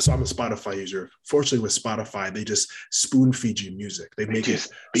 I'm a Spotify user. Fortunately, with Spotify, they just spoon feed you music. They make it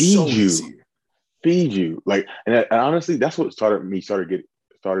so easy. Feed you. Like, and honestly, that's what started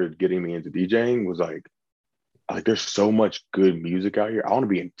getting me into DJing was like there's so much good music out here. I want to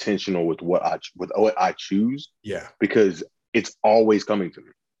be intentional with what I choose. Yeah. Because it's always coming to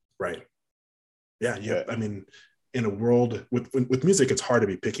me. Right. Yeah. I mean, in a world with music, it's hard to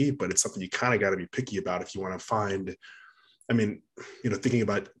be picky, but it's something you kind of got to be picky about if you want to find, I mean, thinking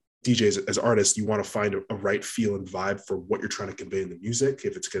about DJs as artists, you want to find a right feel and vibe for what you're trying to convey in the music.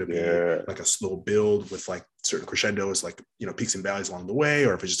 If it's going to be like a slow build with like certain crescendos, like, peaks and valleys along the way,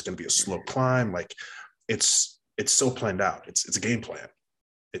 or if it's just going to be a slow climb, like it's so planned out. It's a game plan.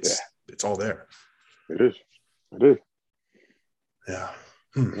 It's all there. It is. Yeah.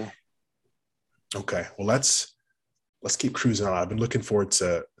 Okay. Well, let's keep cruising on. I've been looking forward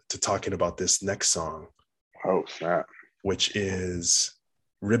to talking about this next song. Oh, snap. Which is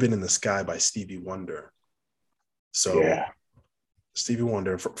Ribbon in the Sky by Stevie Wonder. So Stevie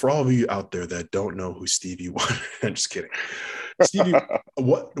Wonder, for all of you out there that don't know who Stevie Wonder, I'm just kidding. Stevie,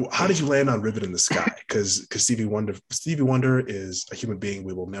 how did you land on Ribbon in the Sky? Because Stevie Wonder is a human being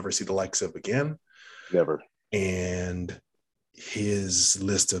we will never see the likes of again. Never. And his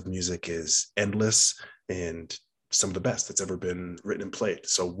list of music is endless and some of the best that's ever been written and played.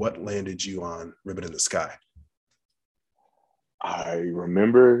 So what landed you on Ribbon in the Sky? I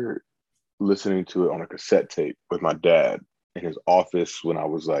remember listening to it on a cassette tape with my dad in his office when I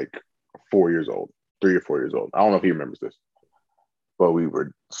was like 4 years old, 3 or 4 years old. I don't know if he remembers this, but we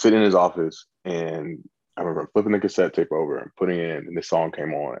were sitting in his office and I remember flipping the cassette tape over and putting it in, and this song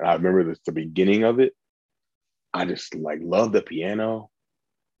came on. And I remember the beginning of it. I just like loved the piano.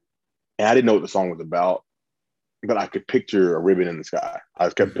 And I didn't know what the song was about, but I could picture a ribbon in the sky. I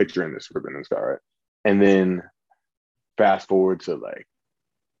just kept picturing this ribbon in the sky, right? And then fast forward to like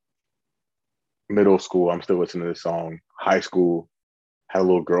middle school, I'm still listening to this song. High school, had a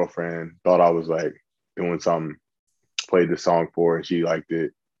little girlfriend, thought I was like doing something, played this song for her, and she liked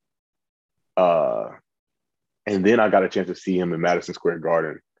it. And then I got a chance to see him in Madison Square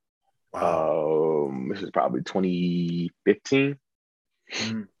Garden. Wow. This is probably 2015.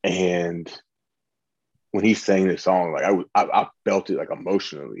 And when he sang this song, like I felt it like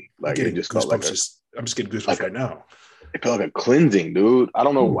emotionally. Like it just felt like I'm just getting goosebumps right now. It felt like a cleansing, dude. I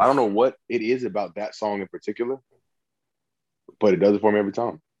don't know what it is about that song in particular, but it does it for me every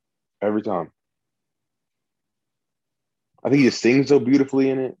time. Every time. I think he just sings so beautifully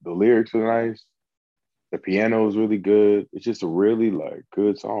in it. The lyrics are nice. The piano is really good. It's just a really like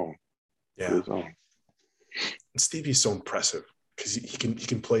good song. Yeah. Good song. And Stevie's so impressive because he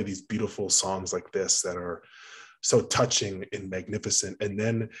can play these beautiful songs like this that are so touching and magnificent. And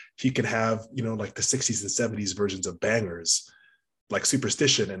then he can have, like the 60s and 70s versions of bangers like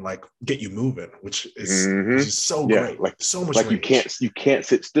Superstition and like Get You Moving, which is so great. Like so much like range. you can't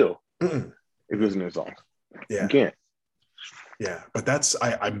sit still if you listen to the songs. Yeah. You can't. Yeah. But that's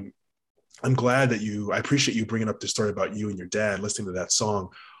I'm I'm glad that I appreciate you bringing up the story about you and your dad listening to that song.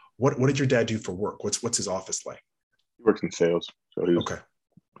 What did your dad do for work? What's his office like? He works in sales, so he was Okay.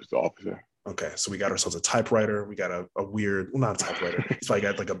 just the officer. Okay, so we got ourselves a typewriter. We got a weird, well, not a typewriter. He's probably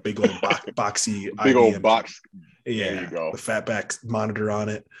got like a big old boxy Big old IBM. box. There you Yeah, go. the fatback monitor on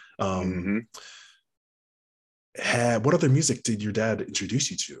it. Mm-hmm. What other music did your dad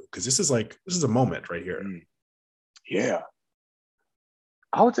introduce you to? Because this is a moment right here. Yeah,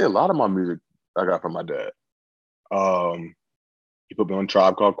 I would say a lot of my music I got from my dad. Um, he put me on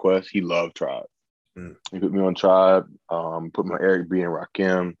Tribe Called Quest. He loved Tribe. Mm. He put me on Tribe. Put me on Eric B and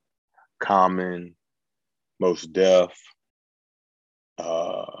Rakim, Common, Most Def.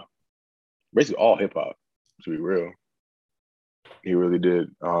 Uh, Basically all hip hop. To be real, he really did.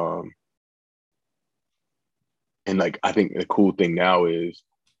 And like I think the cool thing now is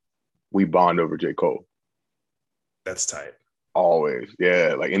we bond over J. Cole. That's tight. Always.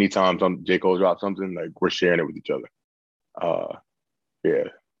 Yeah. Like anytime some J. Cole drops something, like we're sharing it with each other. Uh yeah,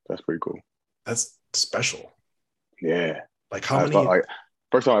 that's pretty cool. That's special. Yeah. Like how I thought many? like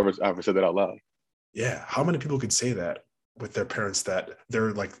first time I ever said that out loud. Yeah, how many people could say that with their parents that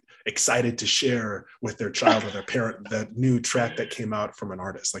they're like excited to share with their child or their parent that new track that came out from an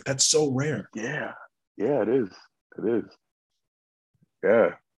artist? Like that's so rare. Yeah. Yeah, it is. It is. Yeah.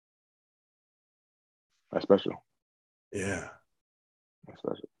 That's special. Yeah. That's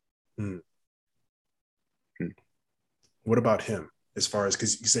special. Hmm. Hmm. What about him? As far as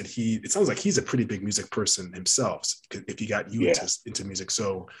because you said it sounds like he's a pretty big music person himself. If he got you Yeah. into music,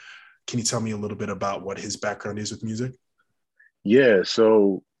 so can you tell me a little bit about what his background is with music? Yeah.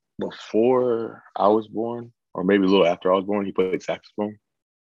 So before I was born, or maybe a little after I was born, he played saxophone.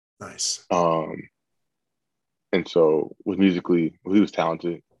 Nice. Um, and so was musically, well, he was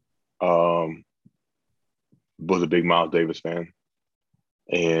talented. Um, was a big Miles Davis fan,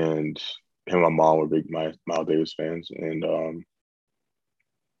 and him and my mom were big Miles Davis fans. And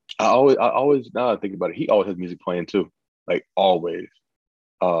I always, now that I think about it, he always has music playing too, like always.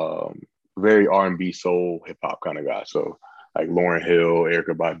 Very R&B, soul, hip hop kind of guy. So like Lauryn Hill,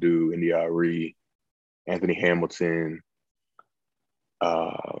 Erykah Badu, India Arie, Anthony Hamilton.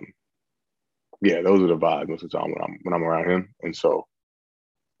 Um, yeah, those are the vibes most of the time when I'm around him. And so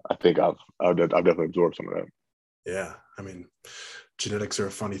I think I've definitely absorbed some of that. Yeah. I mean, genetics are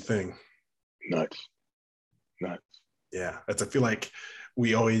a funny thing. Nuts, nuts. Yeah. I feel like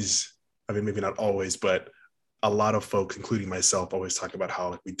we always, I mean, maybe not always, but a lot of folks, including myself, always talk about how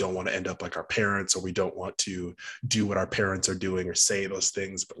like we don't want to end up like our parents or we don't want to do what our parents are doing or say those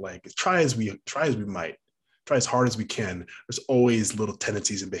things. But like try as we might, try as hard as we can, there's always little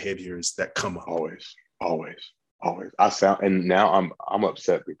tendencies and behaviors that come up. Always, always, always. I sound and now I'm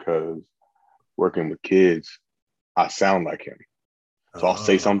upset because working with kids, I sound like him. So I'll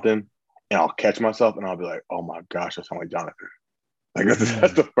say Oh. something and I'll catch myself and I'll be like, oh my gosh, I sound like Jonathan. Like that's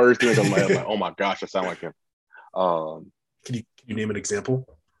Mm. the first thing that comes to my head. I'm like, oh my gosh, I sound like him. Um Can you name an example?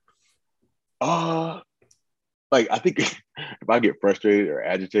 uh like I think if I get frustrated or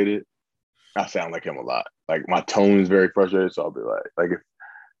agitated, I sound like him a lot. Like my tone is very frustrated. So I'll be like if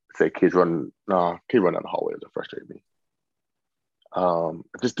say kids run down the hallway doesn't frustrate me.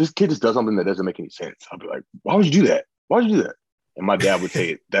 If this kid just does something that doesn't make any sense, I'll be like, why would you do that? Why would you do that? And my dad would say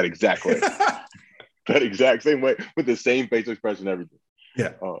it that exact way, that exact same way, with the same facial expression, and everything.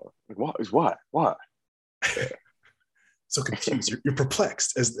 Yeah. Like, why? Is why? Why? Yeah. So confused. You're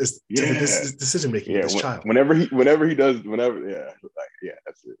perplexed as to the Yeah. decision making of Yeah. this child. Whenever he does, yeah, like, yeah,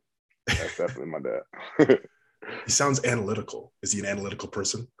 that's it. That's definitely my dad. He sounds analytical. Is he an analytical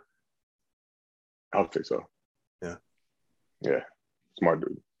person? I would say so. Yeah. Yeah. Smart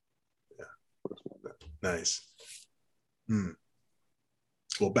dude. Yeah. Nice. Hmm.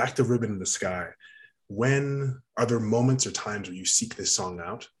 Well, back to Ribbon in the Sky. When are there moments or times where you seek this song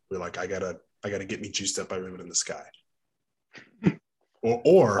out? We're like, I gotta get me juiced up by Ribbon in the Sky. Um,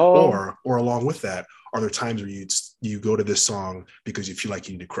 Or along with that, are there times where you go to this song because you feel like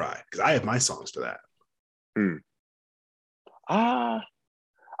you need to cry? Because I have my songs for that. hmm. I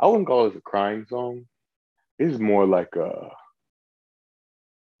I wouldn't call it a crying song. It's more like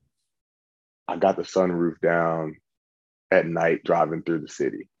I got the sunroof down at night driving through the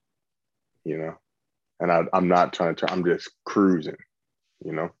city, you know, and I'm not trying to turn, I'm just cruising,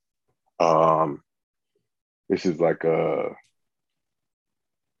 you know. Um, this is like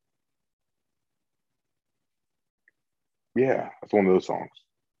yeah, it's one of those songs,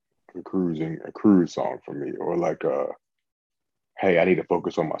 a cruise song for me, or like hey, I need to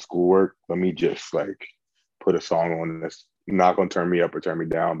focus on my schoolwork. Let me just like put a song on that's not gonna turn me up or turn me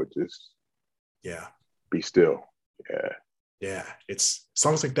down, but just Yeah. be still. Yeah. Yeah, it's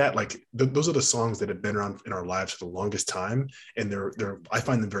songs like that. Like those are the songs that have been around in our lives for the longest time, and they're I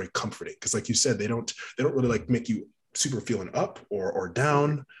find them very comforting because, like you said, they don't really like make you super feeling up or Mhm.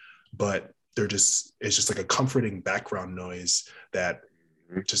 down, but it's just like a comforting background noise that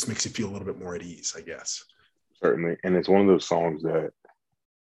Mhm. just makes you feel a little bit more at ease, I guess. Certainly, and it's one of those songs that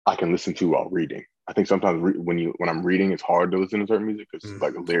I can listen to while reading. I think sometimes when I'm reading, it's hard to listen to certain music because Mm,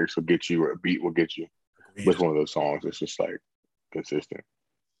 like the lyrics will get you or a beat will get you. But agreed. it's one of those songs that's just like consistent.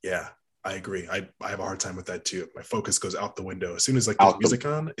 Yeah, I agree. I have a hard time with that too. My focus goes out the window as soon as like there's Out the music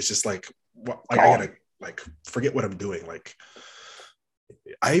on. It's just like like I gone. gotta like forget what I'm doing. Like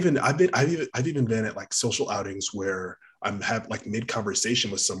I've even been at like social outings where I'm have like mid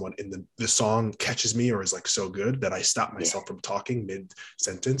conversation with someone and the song catches me or is like so good that I stop Yeah, myself from talking mid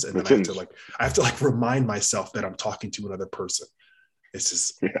sentence and then mid sentence. I have to like remind myself that I'm talking to another person. It's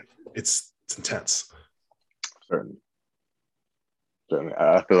just Yeah, it's intense. certainly, certainly.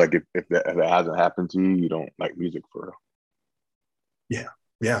 I feel like if it hasn't happened to you, you don't like music for real. Yeah.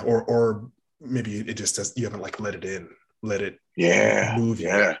 Yeah. Or maybe it just does you haven't like let it in, let it Yeah, move you.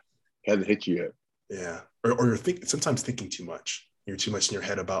 yeah. Hasn't hit you yet. Yeah. Or you're sometimes thinking too much. You're too much in your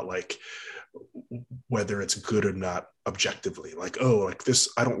head about like whether it's good or not objectively. Like, oh, like this,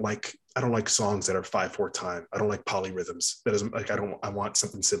 I don't like songs that are 5/4 time. I don't like polyrhythms. That isn't like I want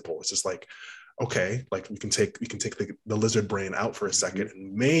something simple. It's just like, okay, like we can take the lizard brain out for a Mm-hmm. second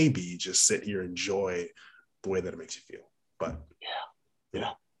and maybe just sit here and enjoy the way that it makes you feel. But you Yeah, know,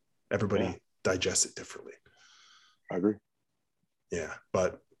 yeah. everybody digests it differently. I agree. Yeah.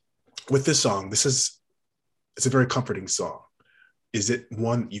 But with this song, it's a very comforting song. Is it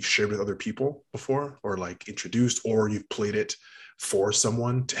one you've shared with other people before or like introduced or you've played it for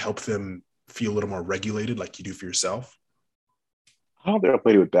someone to help them feel a little more regulated like you do for yourself? I don't think I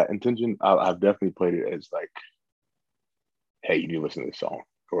played it with that intention. I've definitely played it as like, hey, you need to listen to this song,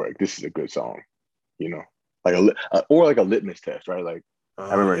 or like this is a good song, you know, like or like a litmus test, right? Like I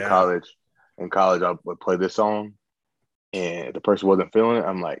Oh remember yeah. in college I would play this song, and if the person wasn't feeling it,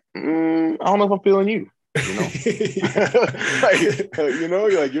 I'm like, I don't know if I'm feeling you, you know, like you know,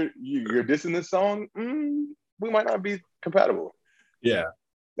 you're like you're dissing this song, we might not be compatible, Yeah.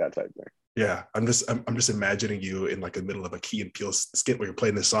 that type thing. Yeah, I'm just imagining you in like the middle of a Key and Peele skit where you're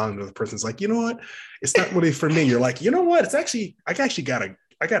playing this song, and the person's like, you know what, it's not really for me. You're like, you know what, it's actually I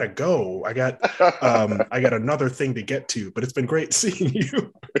gotta go. I got another thing to get to, but it's been great seeing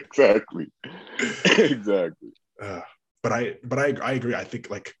you. Exactly, exactly. Uh, I agree. I think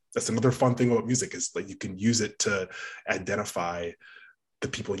like that's another fun thing about music is like you can use it to identify the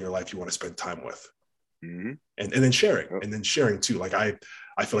people in your life you want to spend time with, Mm-hmm. and then sharing too. Like I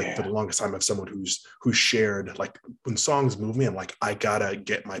feel like for Yeah, the longest time I have someone who's shared like when songs move me, I'm like I gotta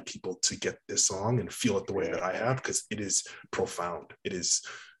get my people to get this song and feel it the way yeah, that I have because it is profound. It is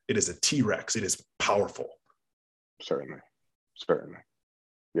a T-Rex. It is powerful. certainly, certainly.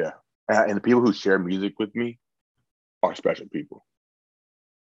 Yeah. And the people who share music with me are special people.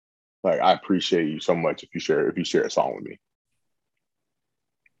 Like I appreciate you so much if you share a song with me.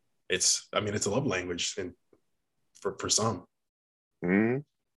 It's I mean it's a love language and for some. Mm-hmm.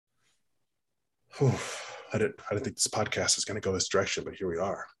 Whew, I didn't think this podcast was going to go this direction, but here we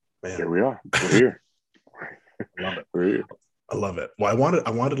are, man. Here we are. We're here. I love it. We're here. I love it. Well,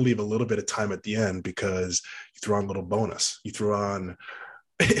 I wanted to leave a little bit of time at the end because you threw on a little bonus. You threw on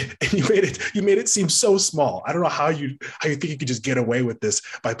and you made it seem so small. I don't know how you think you could just get away with this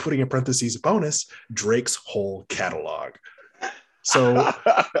by putting in parentheses bonus Drake's whole catalog. So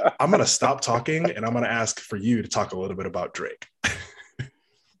I'm gonna stop talking and I'm gonna ask for you to talk a little bit about Drake.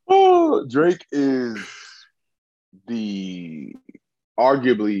 Oh, Drake is the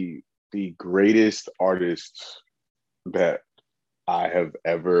arguably the greatest artist that I have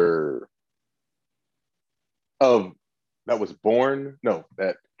ever of that was born. No,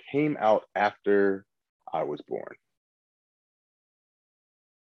 that came out after I was born.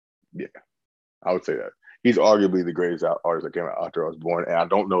 Yeah, I would say that. He's arguably the greatest artist that came out after I was born. And I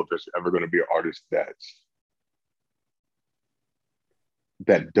don't know if there's ever going to be an artist that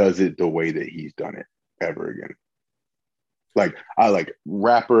does it the way that he's done it ever again. Like I like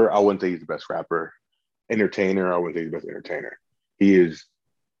rapper, I wouldn't say he's the best rapper. Entertainer, I wouldn't say he's the best entertainer. He is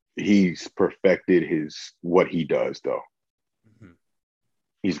he's perfected his what he does though. Mm-hmm.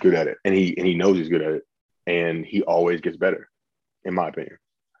 He's good at it. And he knows he's good at it. And he always gets better, in my opinion.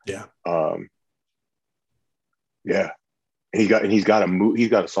 Yeah, Um, yeah. And he's got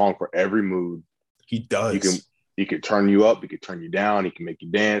a song for every mood. he You can does. he can turn you up, he can turn you down, he can make you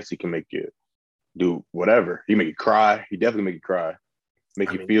dance, he can make you do whatever. He make you cry. He definitely make you cry. I mean,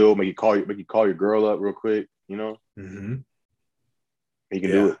 Make you call your girl up real quick, you know? mm-hmm. He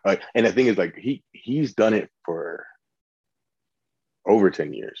can do Yeah. it. Like, and the thing is, like, he's done it for over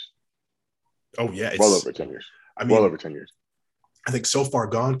 10 years. Oh yeah, Well it's. over 10 years. I Well mean, over 10 years. I think So Far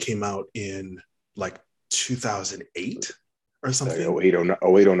Gone came out in like 2008 or Like something. 08,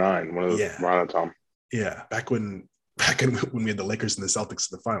 09, one of the Yeah, around that time. yeah. Back when we had the Lakers and the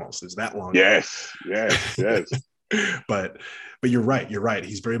Celtics in the finals. It was that long ago. Yes, yes, yes. but but you're right. You're right.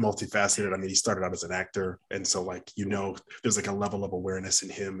 He's very multifaceted. I mean, he started out as an actor, and so like there's like a level of awareness in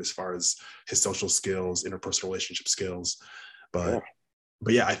him as far as his social skills, interpersonal relationship skills. Yeah.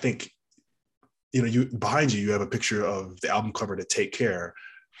 But yeah, I think you behind you have a picture of the album cover to Take Care.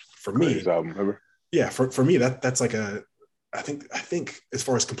 For Greatest me, album ever. yeah, for me that's like a I think as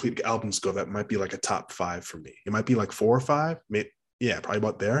far as complete albums go, that might be like a top 5 for me. It might be like 4 or 5, maybe, yeah, probably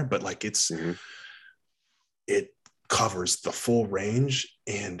about there. But like Mm-hmm. it covers the full range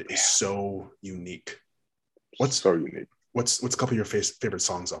and is so unique. What's So unique. what's a couple of your favorite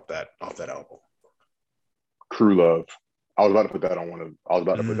songs off that album? True Love. I was about to put that on I was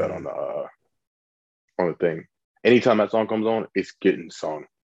about to put that Mm, on the thing. Anytime that song comes on, it's getting sung.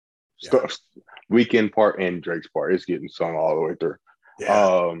 yeah, Stuff Weekend part and Drake's part, it's getting sung all the way through.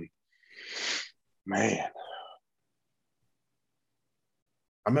 yeah. Man,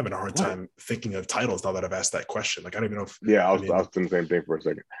 I'm having a hard what? time thinking of titles now that I've asked that question. Like I don't even know if Yeah, I I mean, was doing the same thing for a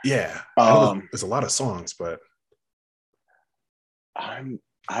second. yeah, I know Um, there's a lot of songs, but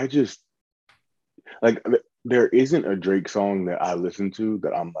I just like there isn't a Drake song that I listen to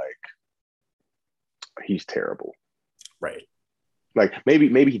that I'm like, he's terrible. right, Like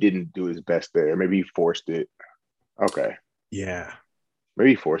maybe he didn't do his best there. Maybe he forced it. Okay. yeah,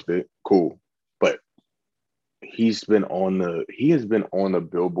 Maybe he forced it. Cool. But he has been on the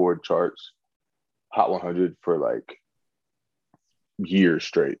Billboard charts, Hot 100 for like years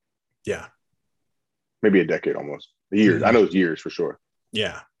straight. yeah, Maybe a decade almost. Years. I mm-hmm. know it's years for sure.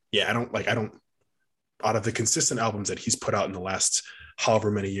 Yeah, yeah. I don't out of the consistent albums that he's put out in the last however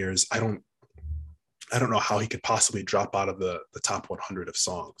many years, I don't know how he could possibly drop out of the top 100 of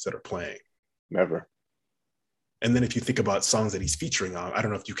songs that are playing. Never. And then if you think about songs that he's featuring on, I don't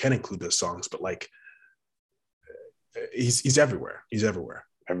know if you can include those songs, but like he's everywhere. He's everywhere.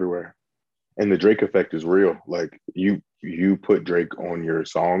 Everywhere. And the Drake effect is real. Like you put Drake on your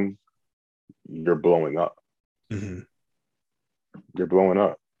song, you're blowing up. Mm-hmm. You're blowing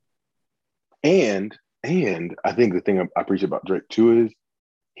up. And I think the thing I appreciate about Drake too is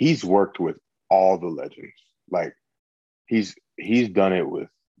he's worked with all the legends. Like he's done it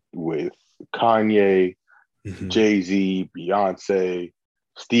with Kanye, Mm-hmm. Jay-Z, Beyonce,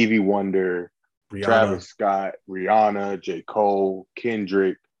 Stevie Wonder, Rihanna. Travis Scott, Rihanna, J. Cole,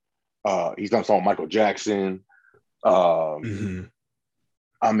 Kendrick. He's done song with Michael Jackson. Um, Mm-hmm.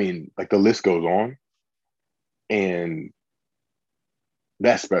 I mean, like the list goes on, and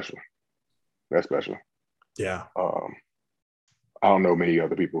that's special. That's special. Yeah. Um, I don't know many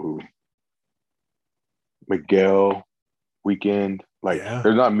other people who Miguel, Weekend. Like, Yeah.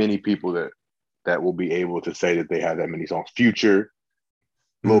 there's not many people that will be able to say that they have that many songs. Future,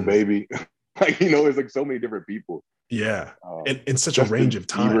 Lil Mm. Baby, like there's like so many different people. Yeah. In such a range Justin of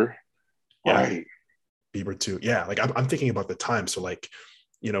time. Bieber, Yeah. right? Bieber too. Yeah. Like I'm thinking about the time. So like,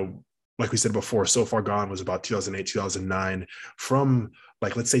 you know, like we said before, So Far Gone was about 2008, 2009. From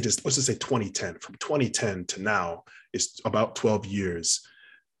like, let's just say 2010. From 2010 to now is about 12 years.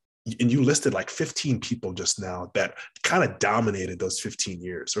 And you listed like 15 people just now that kind of dominated those 15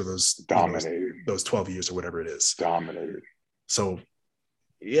 years or those, Dominated, those 12 years or whatever it is. dominated. So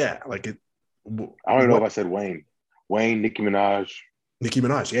yeah, like I don't even know if what I said Wayne. Wayne, Nicki Minaj, Nicki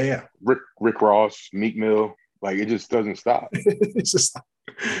Minaj. Yeah, yeah. Rick Ross, Meek Mill. Like it just doesn't stop. it's just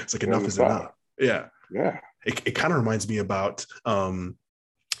it's like It enough doesn't is stop. enough. Yeah. Yeah. It kind of reminds me about All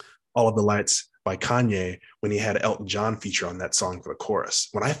of the Lights by Kanye when he had Elton John feature on that song for the chorus.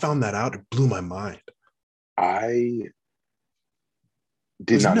 When I found that out, it blew my mind. I It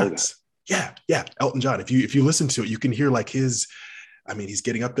did was not know that. nuts. Yeah, yeah. Elton John. If you listen to it, you can hear like his. I mean, he's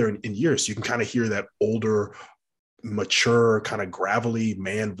getting up there in years. So you can kind of hear that older, mature, kind of gravelly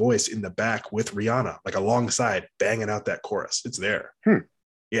man voice in the back with Rihanna, like alongside, banging out that chorus. It's there.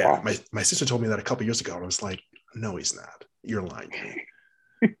 Yeah. Wow. My sister told me that a couple years ago, and I was like, no, he's not. You're lying to me.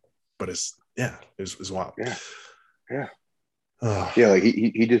 But it's wild. Yeah. Yeah. Oh, Yeah. Like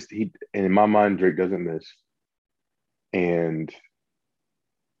he just and in my mind, Drake doesn't miss. And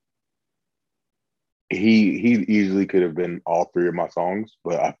he easily could have been all three of my songs,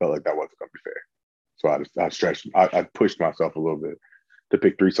 but I felt like that wasn't gonna be fair. So I stretched I pushed myself a little bit to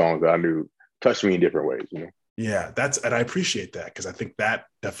pick three songs that I knew touched me in different ways, you know. Yeah, and I appreciate that because I think that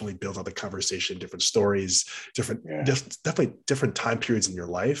definitely builds on the conversation, different stories, Yeah. definitely different time periods in your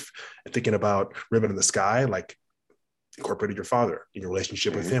life. And thinking about Ribbon in the Sky, like incorporated your father in your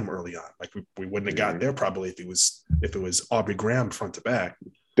relationship with Hmm. him early on. Like we wouldn't have got Hmm. there probably if it was Aubrey Graham front to back.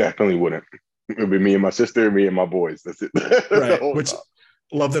 Definitely wouldn't. It would be me and my sister, me and my boys. That's it. The Right. whole Which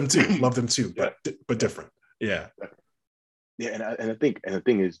love them too, yeah. but different. Yeah. Yeah, and I think and the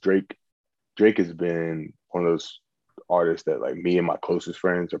thing is Drake has been one of those artists that like me and my closest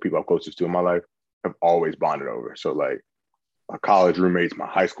friends or people I'm closest to in my life have always bonded over. So like my college roommates, my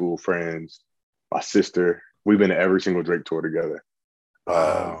high school friends, my sister, we've been to every single Drake tour together. Um,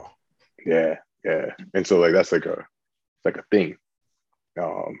 Wow. yeah, yeah. And so like that's like a thing.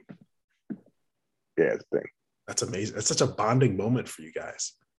 Um, yeah, it's a thing. That's amazing. That's such a bonding moment for you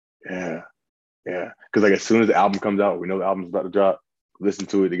guys. Yeah, yeah. Because like as soon as the album comes out, we know the album's about to drop. Listen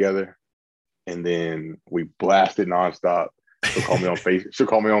to it together, and then we blast it nonstop. She'll call me on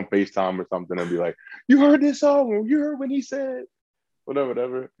FaceTime or something and be like, "You heard this song? You heard when he said whatever,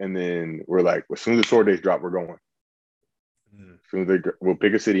 whatever." And then we're like, as soon as the tour dates drop, we're going. Mm, As soon as we'll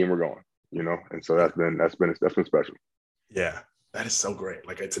pick a city and we're going. You know, and so yeah. that's been special. Yeah. That is so great.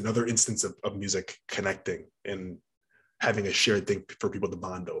 Like it's another instance of music connecting and having a shared thing for people to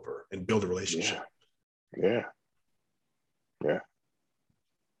bond over and build a Yeah, relationship. yeah, yeah,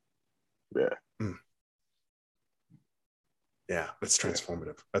 yeah, Mm, yeah, that's yeah.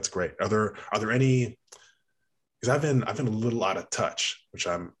 transformative. That's great. Are there any, because I've been a little out of touch, which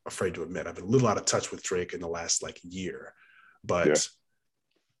I'm afraid to admit. I've been a little out of touch with Drake in the last like year. Yeah. But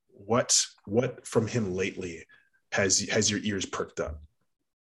what from him lately has your ears perked up?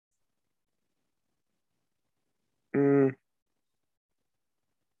 Mm,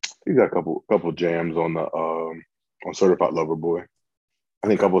 he got a couple jams on Certified Lover Boy. I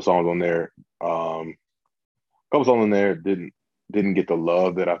think a Okay. couple songs on there. Couple songs on there didn't get the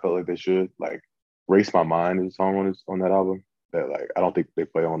love that I felt like they should. Like "Race My Mind" is a song on that album that like I don't think they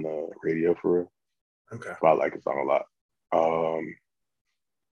play on the radio for real, Okay. but I like the song a lot. Um,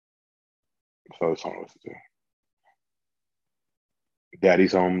 so the song I listen to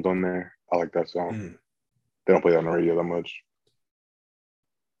 "Daddy's Home's" on there. I like that song. Mm. They don't play that on the radio that much.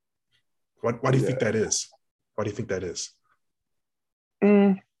 Why do you think Yeah. that is? Why do you think that is?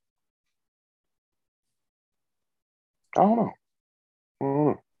 Mm, I don't know. I don't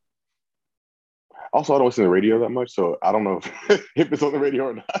know. Also, I don't listen to the radio that much, so I don't know if it's on the radio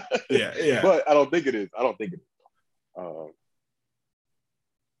or not. Yeah, yeah. But I don't think it is. I don't think it is.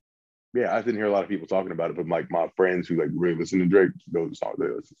 Yeah, I didn't hear a lot of people talking about it, but like my friends who like really listen to Drake, those are the songs they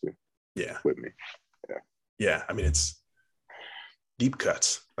listen to Yeah. with me. Yeah, Yeah. I mean, it's deep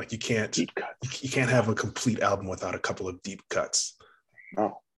cuts. Like deep cuts. you can't have a complete album without a couple of deep cuts.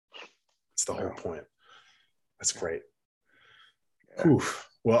 No, It's the whole no, point. That's great. yeah, Whew.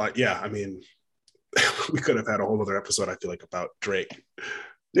 Well, yeah, I mean, we could have had a whole other episode, I feel like, about Drake.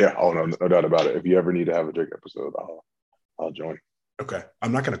 yeah. Oh no, no doubt about it. If you ever need to have a Drake episode, I'll join. Okay.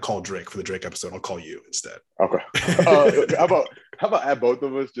 I'm not going to call Drake for the Drake episode. I'll call you instead. Okay. How about add both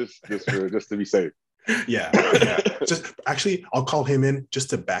of us just to be safe? Yeah. Yeah. Just actually, I'll call him in just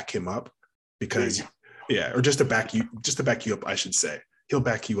to back him up There you because, go. yeah, or just to back you up, I should say. He'll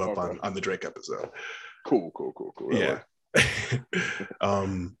back you up Okay. on the Drake episode. Cool, cool, cool, cool. That Yeah. works.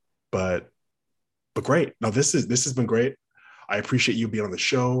 um, but great. No, this has been great. I appreciate you being on the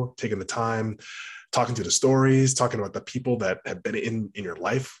show, taking the time, talking to the stories, talking about the people that have been in your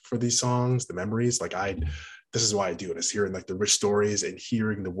life for these songs, the memories. Like this is why I do it, is hearing like the rich stories and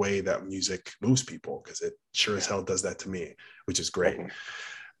hearing the way that music moves people, because it sure as Yeah, hell does that to me, which is great. definitely.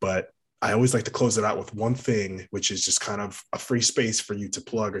 But I always like to close it out with one thing, which is just kind of a free space for you to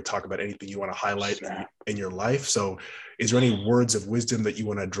plug or talk about anything you want to highlight Snap. in your life. So, is there any words of wisdom that you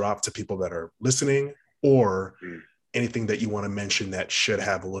want to drop to people that are listening, or Mm. anything that you want to mention that should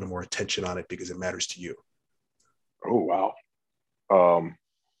have a little more attention on it because it matters to you? Oh wow. Um,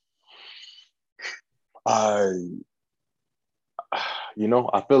 I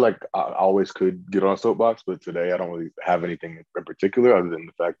I feel like I always could get on a soapbox, but today I don't really have anything in particular other than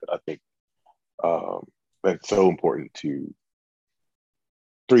the fact that I think um, that it's so important to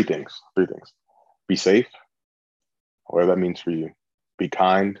three things. Three things: be safe, whatever that means for you; be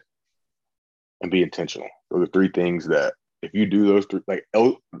kind, and be intentional. Those are three things that if you do those three, like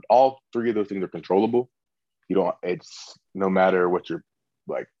all three of those things are controllable. You don't. It's no matter what your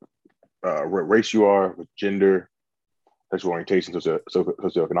like what race you are, what gender, sexual orientation,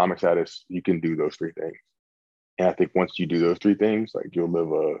 socioeconomic status. You can do those three things. And I think once you do those three things, like you'll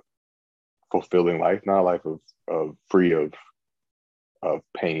live a fulfilling life, not a life of free of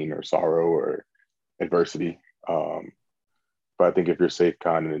pain or sorrow or adversity. But I think if you're safe,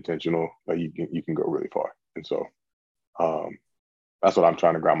 kind, and intentional, like you can go really far. And so that's what I'm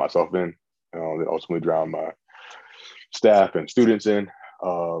trying to ground myself in, and ultimately drown my staff and students in,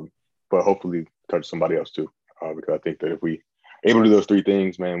 but hopefully touch somebody else too. Because I think that if we able to do those three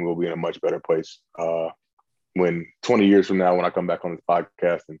things, man, we'll be in a much better place when 20 years from now, when I come back on this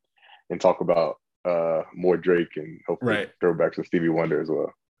podcast and talk about more Drake and hopefully throw back to Stevie Wonder as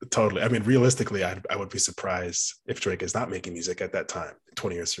well. Totally. I mean, realistically, I would be surprised if Drake is not making music at that time,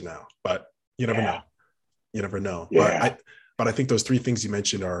 20 years from now. But you never know. You never know. Yeah. But I think those three things you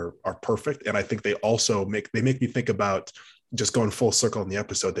mentioned are perfect. And I think they also make me think about, just going full circle in the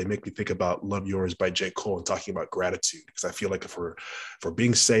episode, they make me think about Love Yours by J. Cole and talking about gratitude. Because I feel like if we're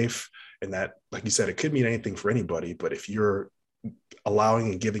being safe, and that, like you said, it could mean anything for anybody, but if you're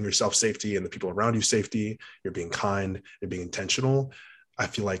allowing and giving yourself safety and the people around you safety, you're being kind, you're being intentional, I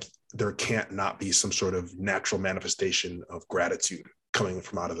feel like there can't not be some sort of natural manifestation of gratitude coming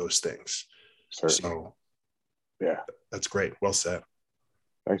from out of those things. Certainly. So yeah, that's great. Well said.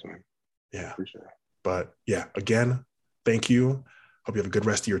 Thanks, man. Yeah. Appreciate it. But yeah, again, thank you. Hope you have a good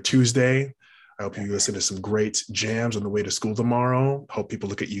rest of your Tuesday. I hope you listen to some great jams on the way to school tomorrow. Hope people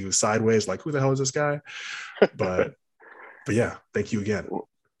look at you sideways like, who the hell is this guy? But yeah, thank you again.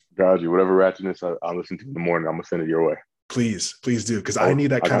 Got you. Whatever ratchetness I listen to in the morning, I'm going to send it your way. Please do. Because I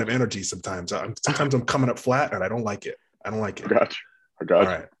need that kind of energy sometimes. Sometimes I'm coming up flat and I don't like it. I got you. I got you.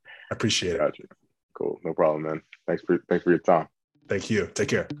 All right. I appreciate it. Got you. Cool. No problem, man. Thanks for your time. Thank you. Take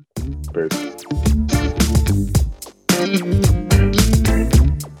care. Cheers.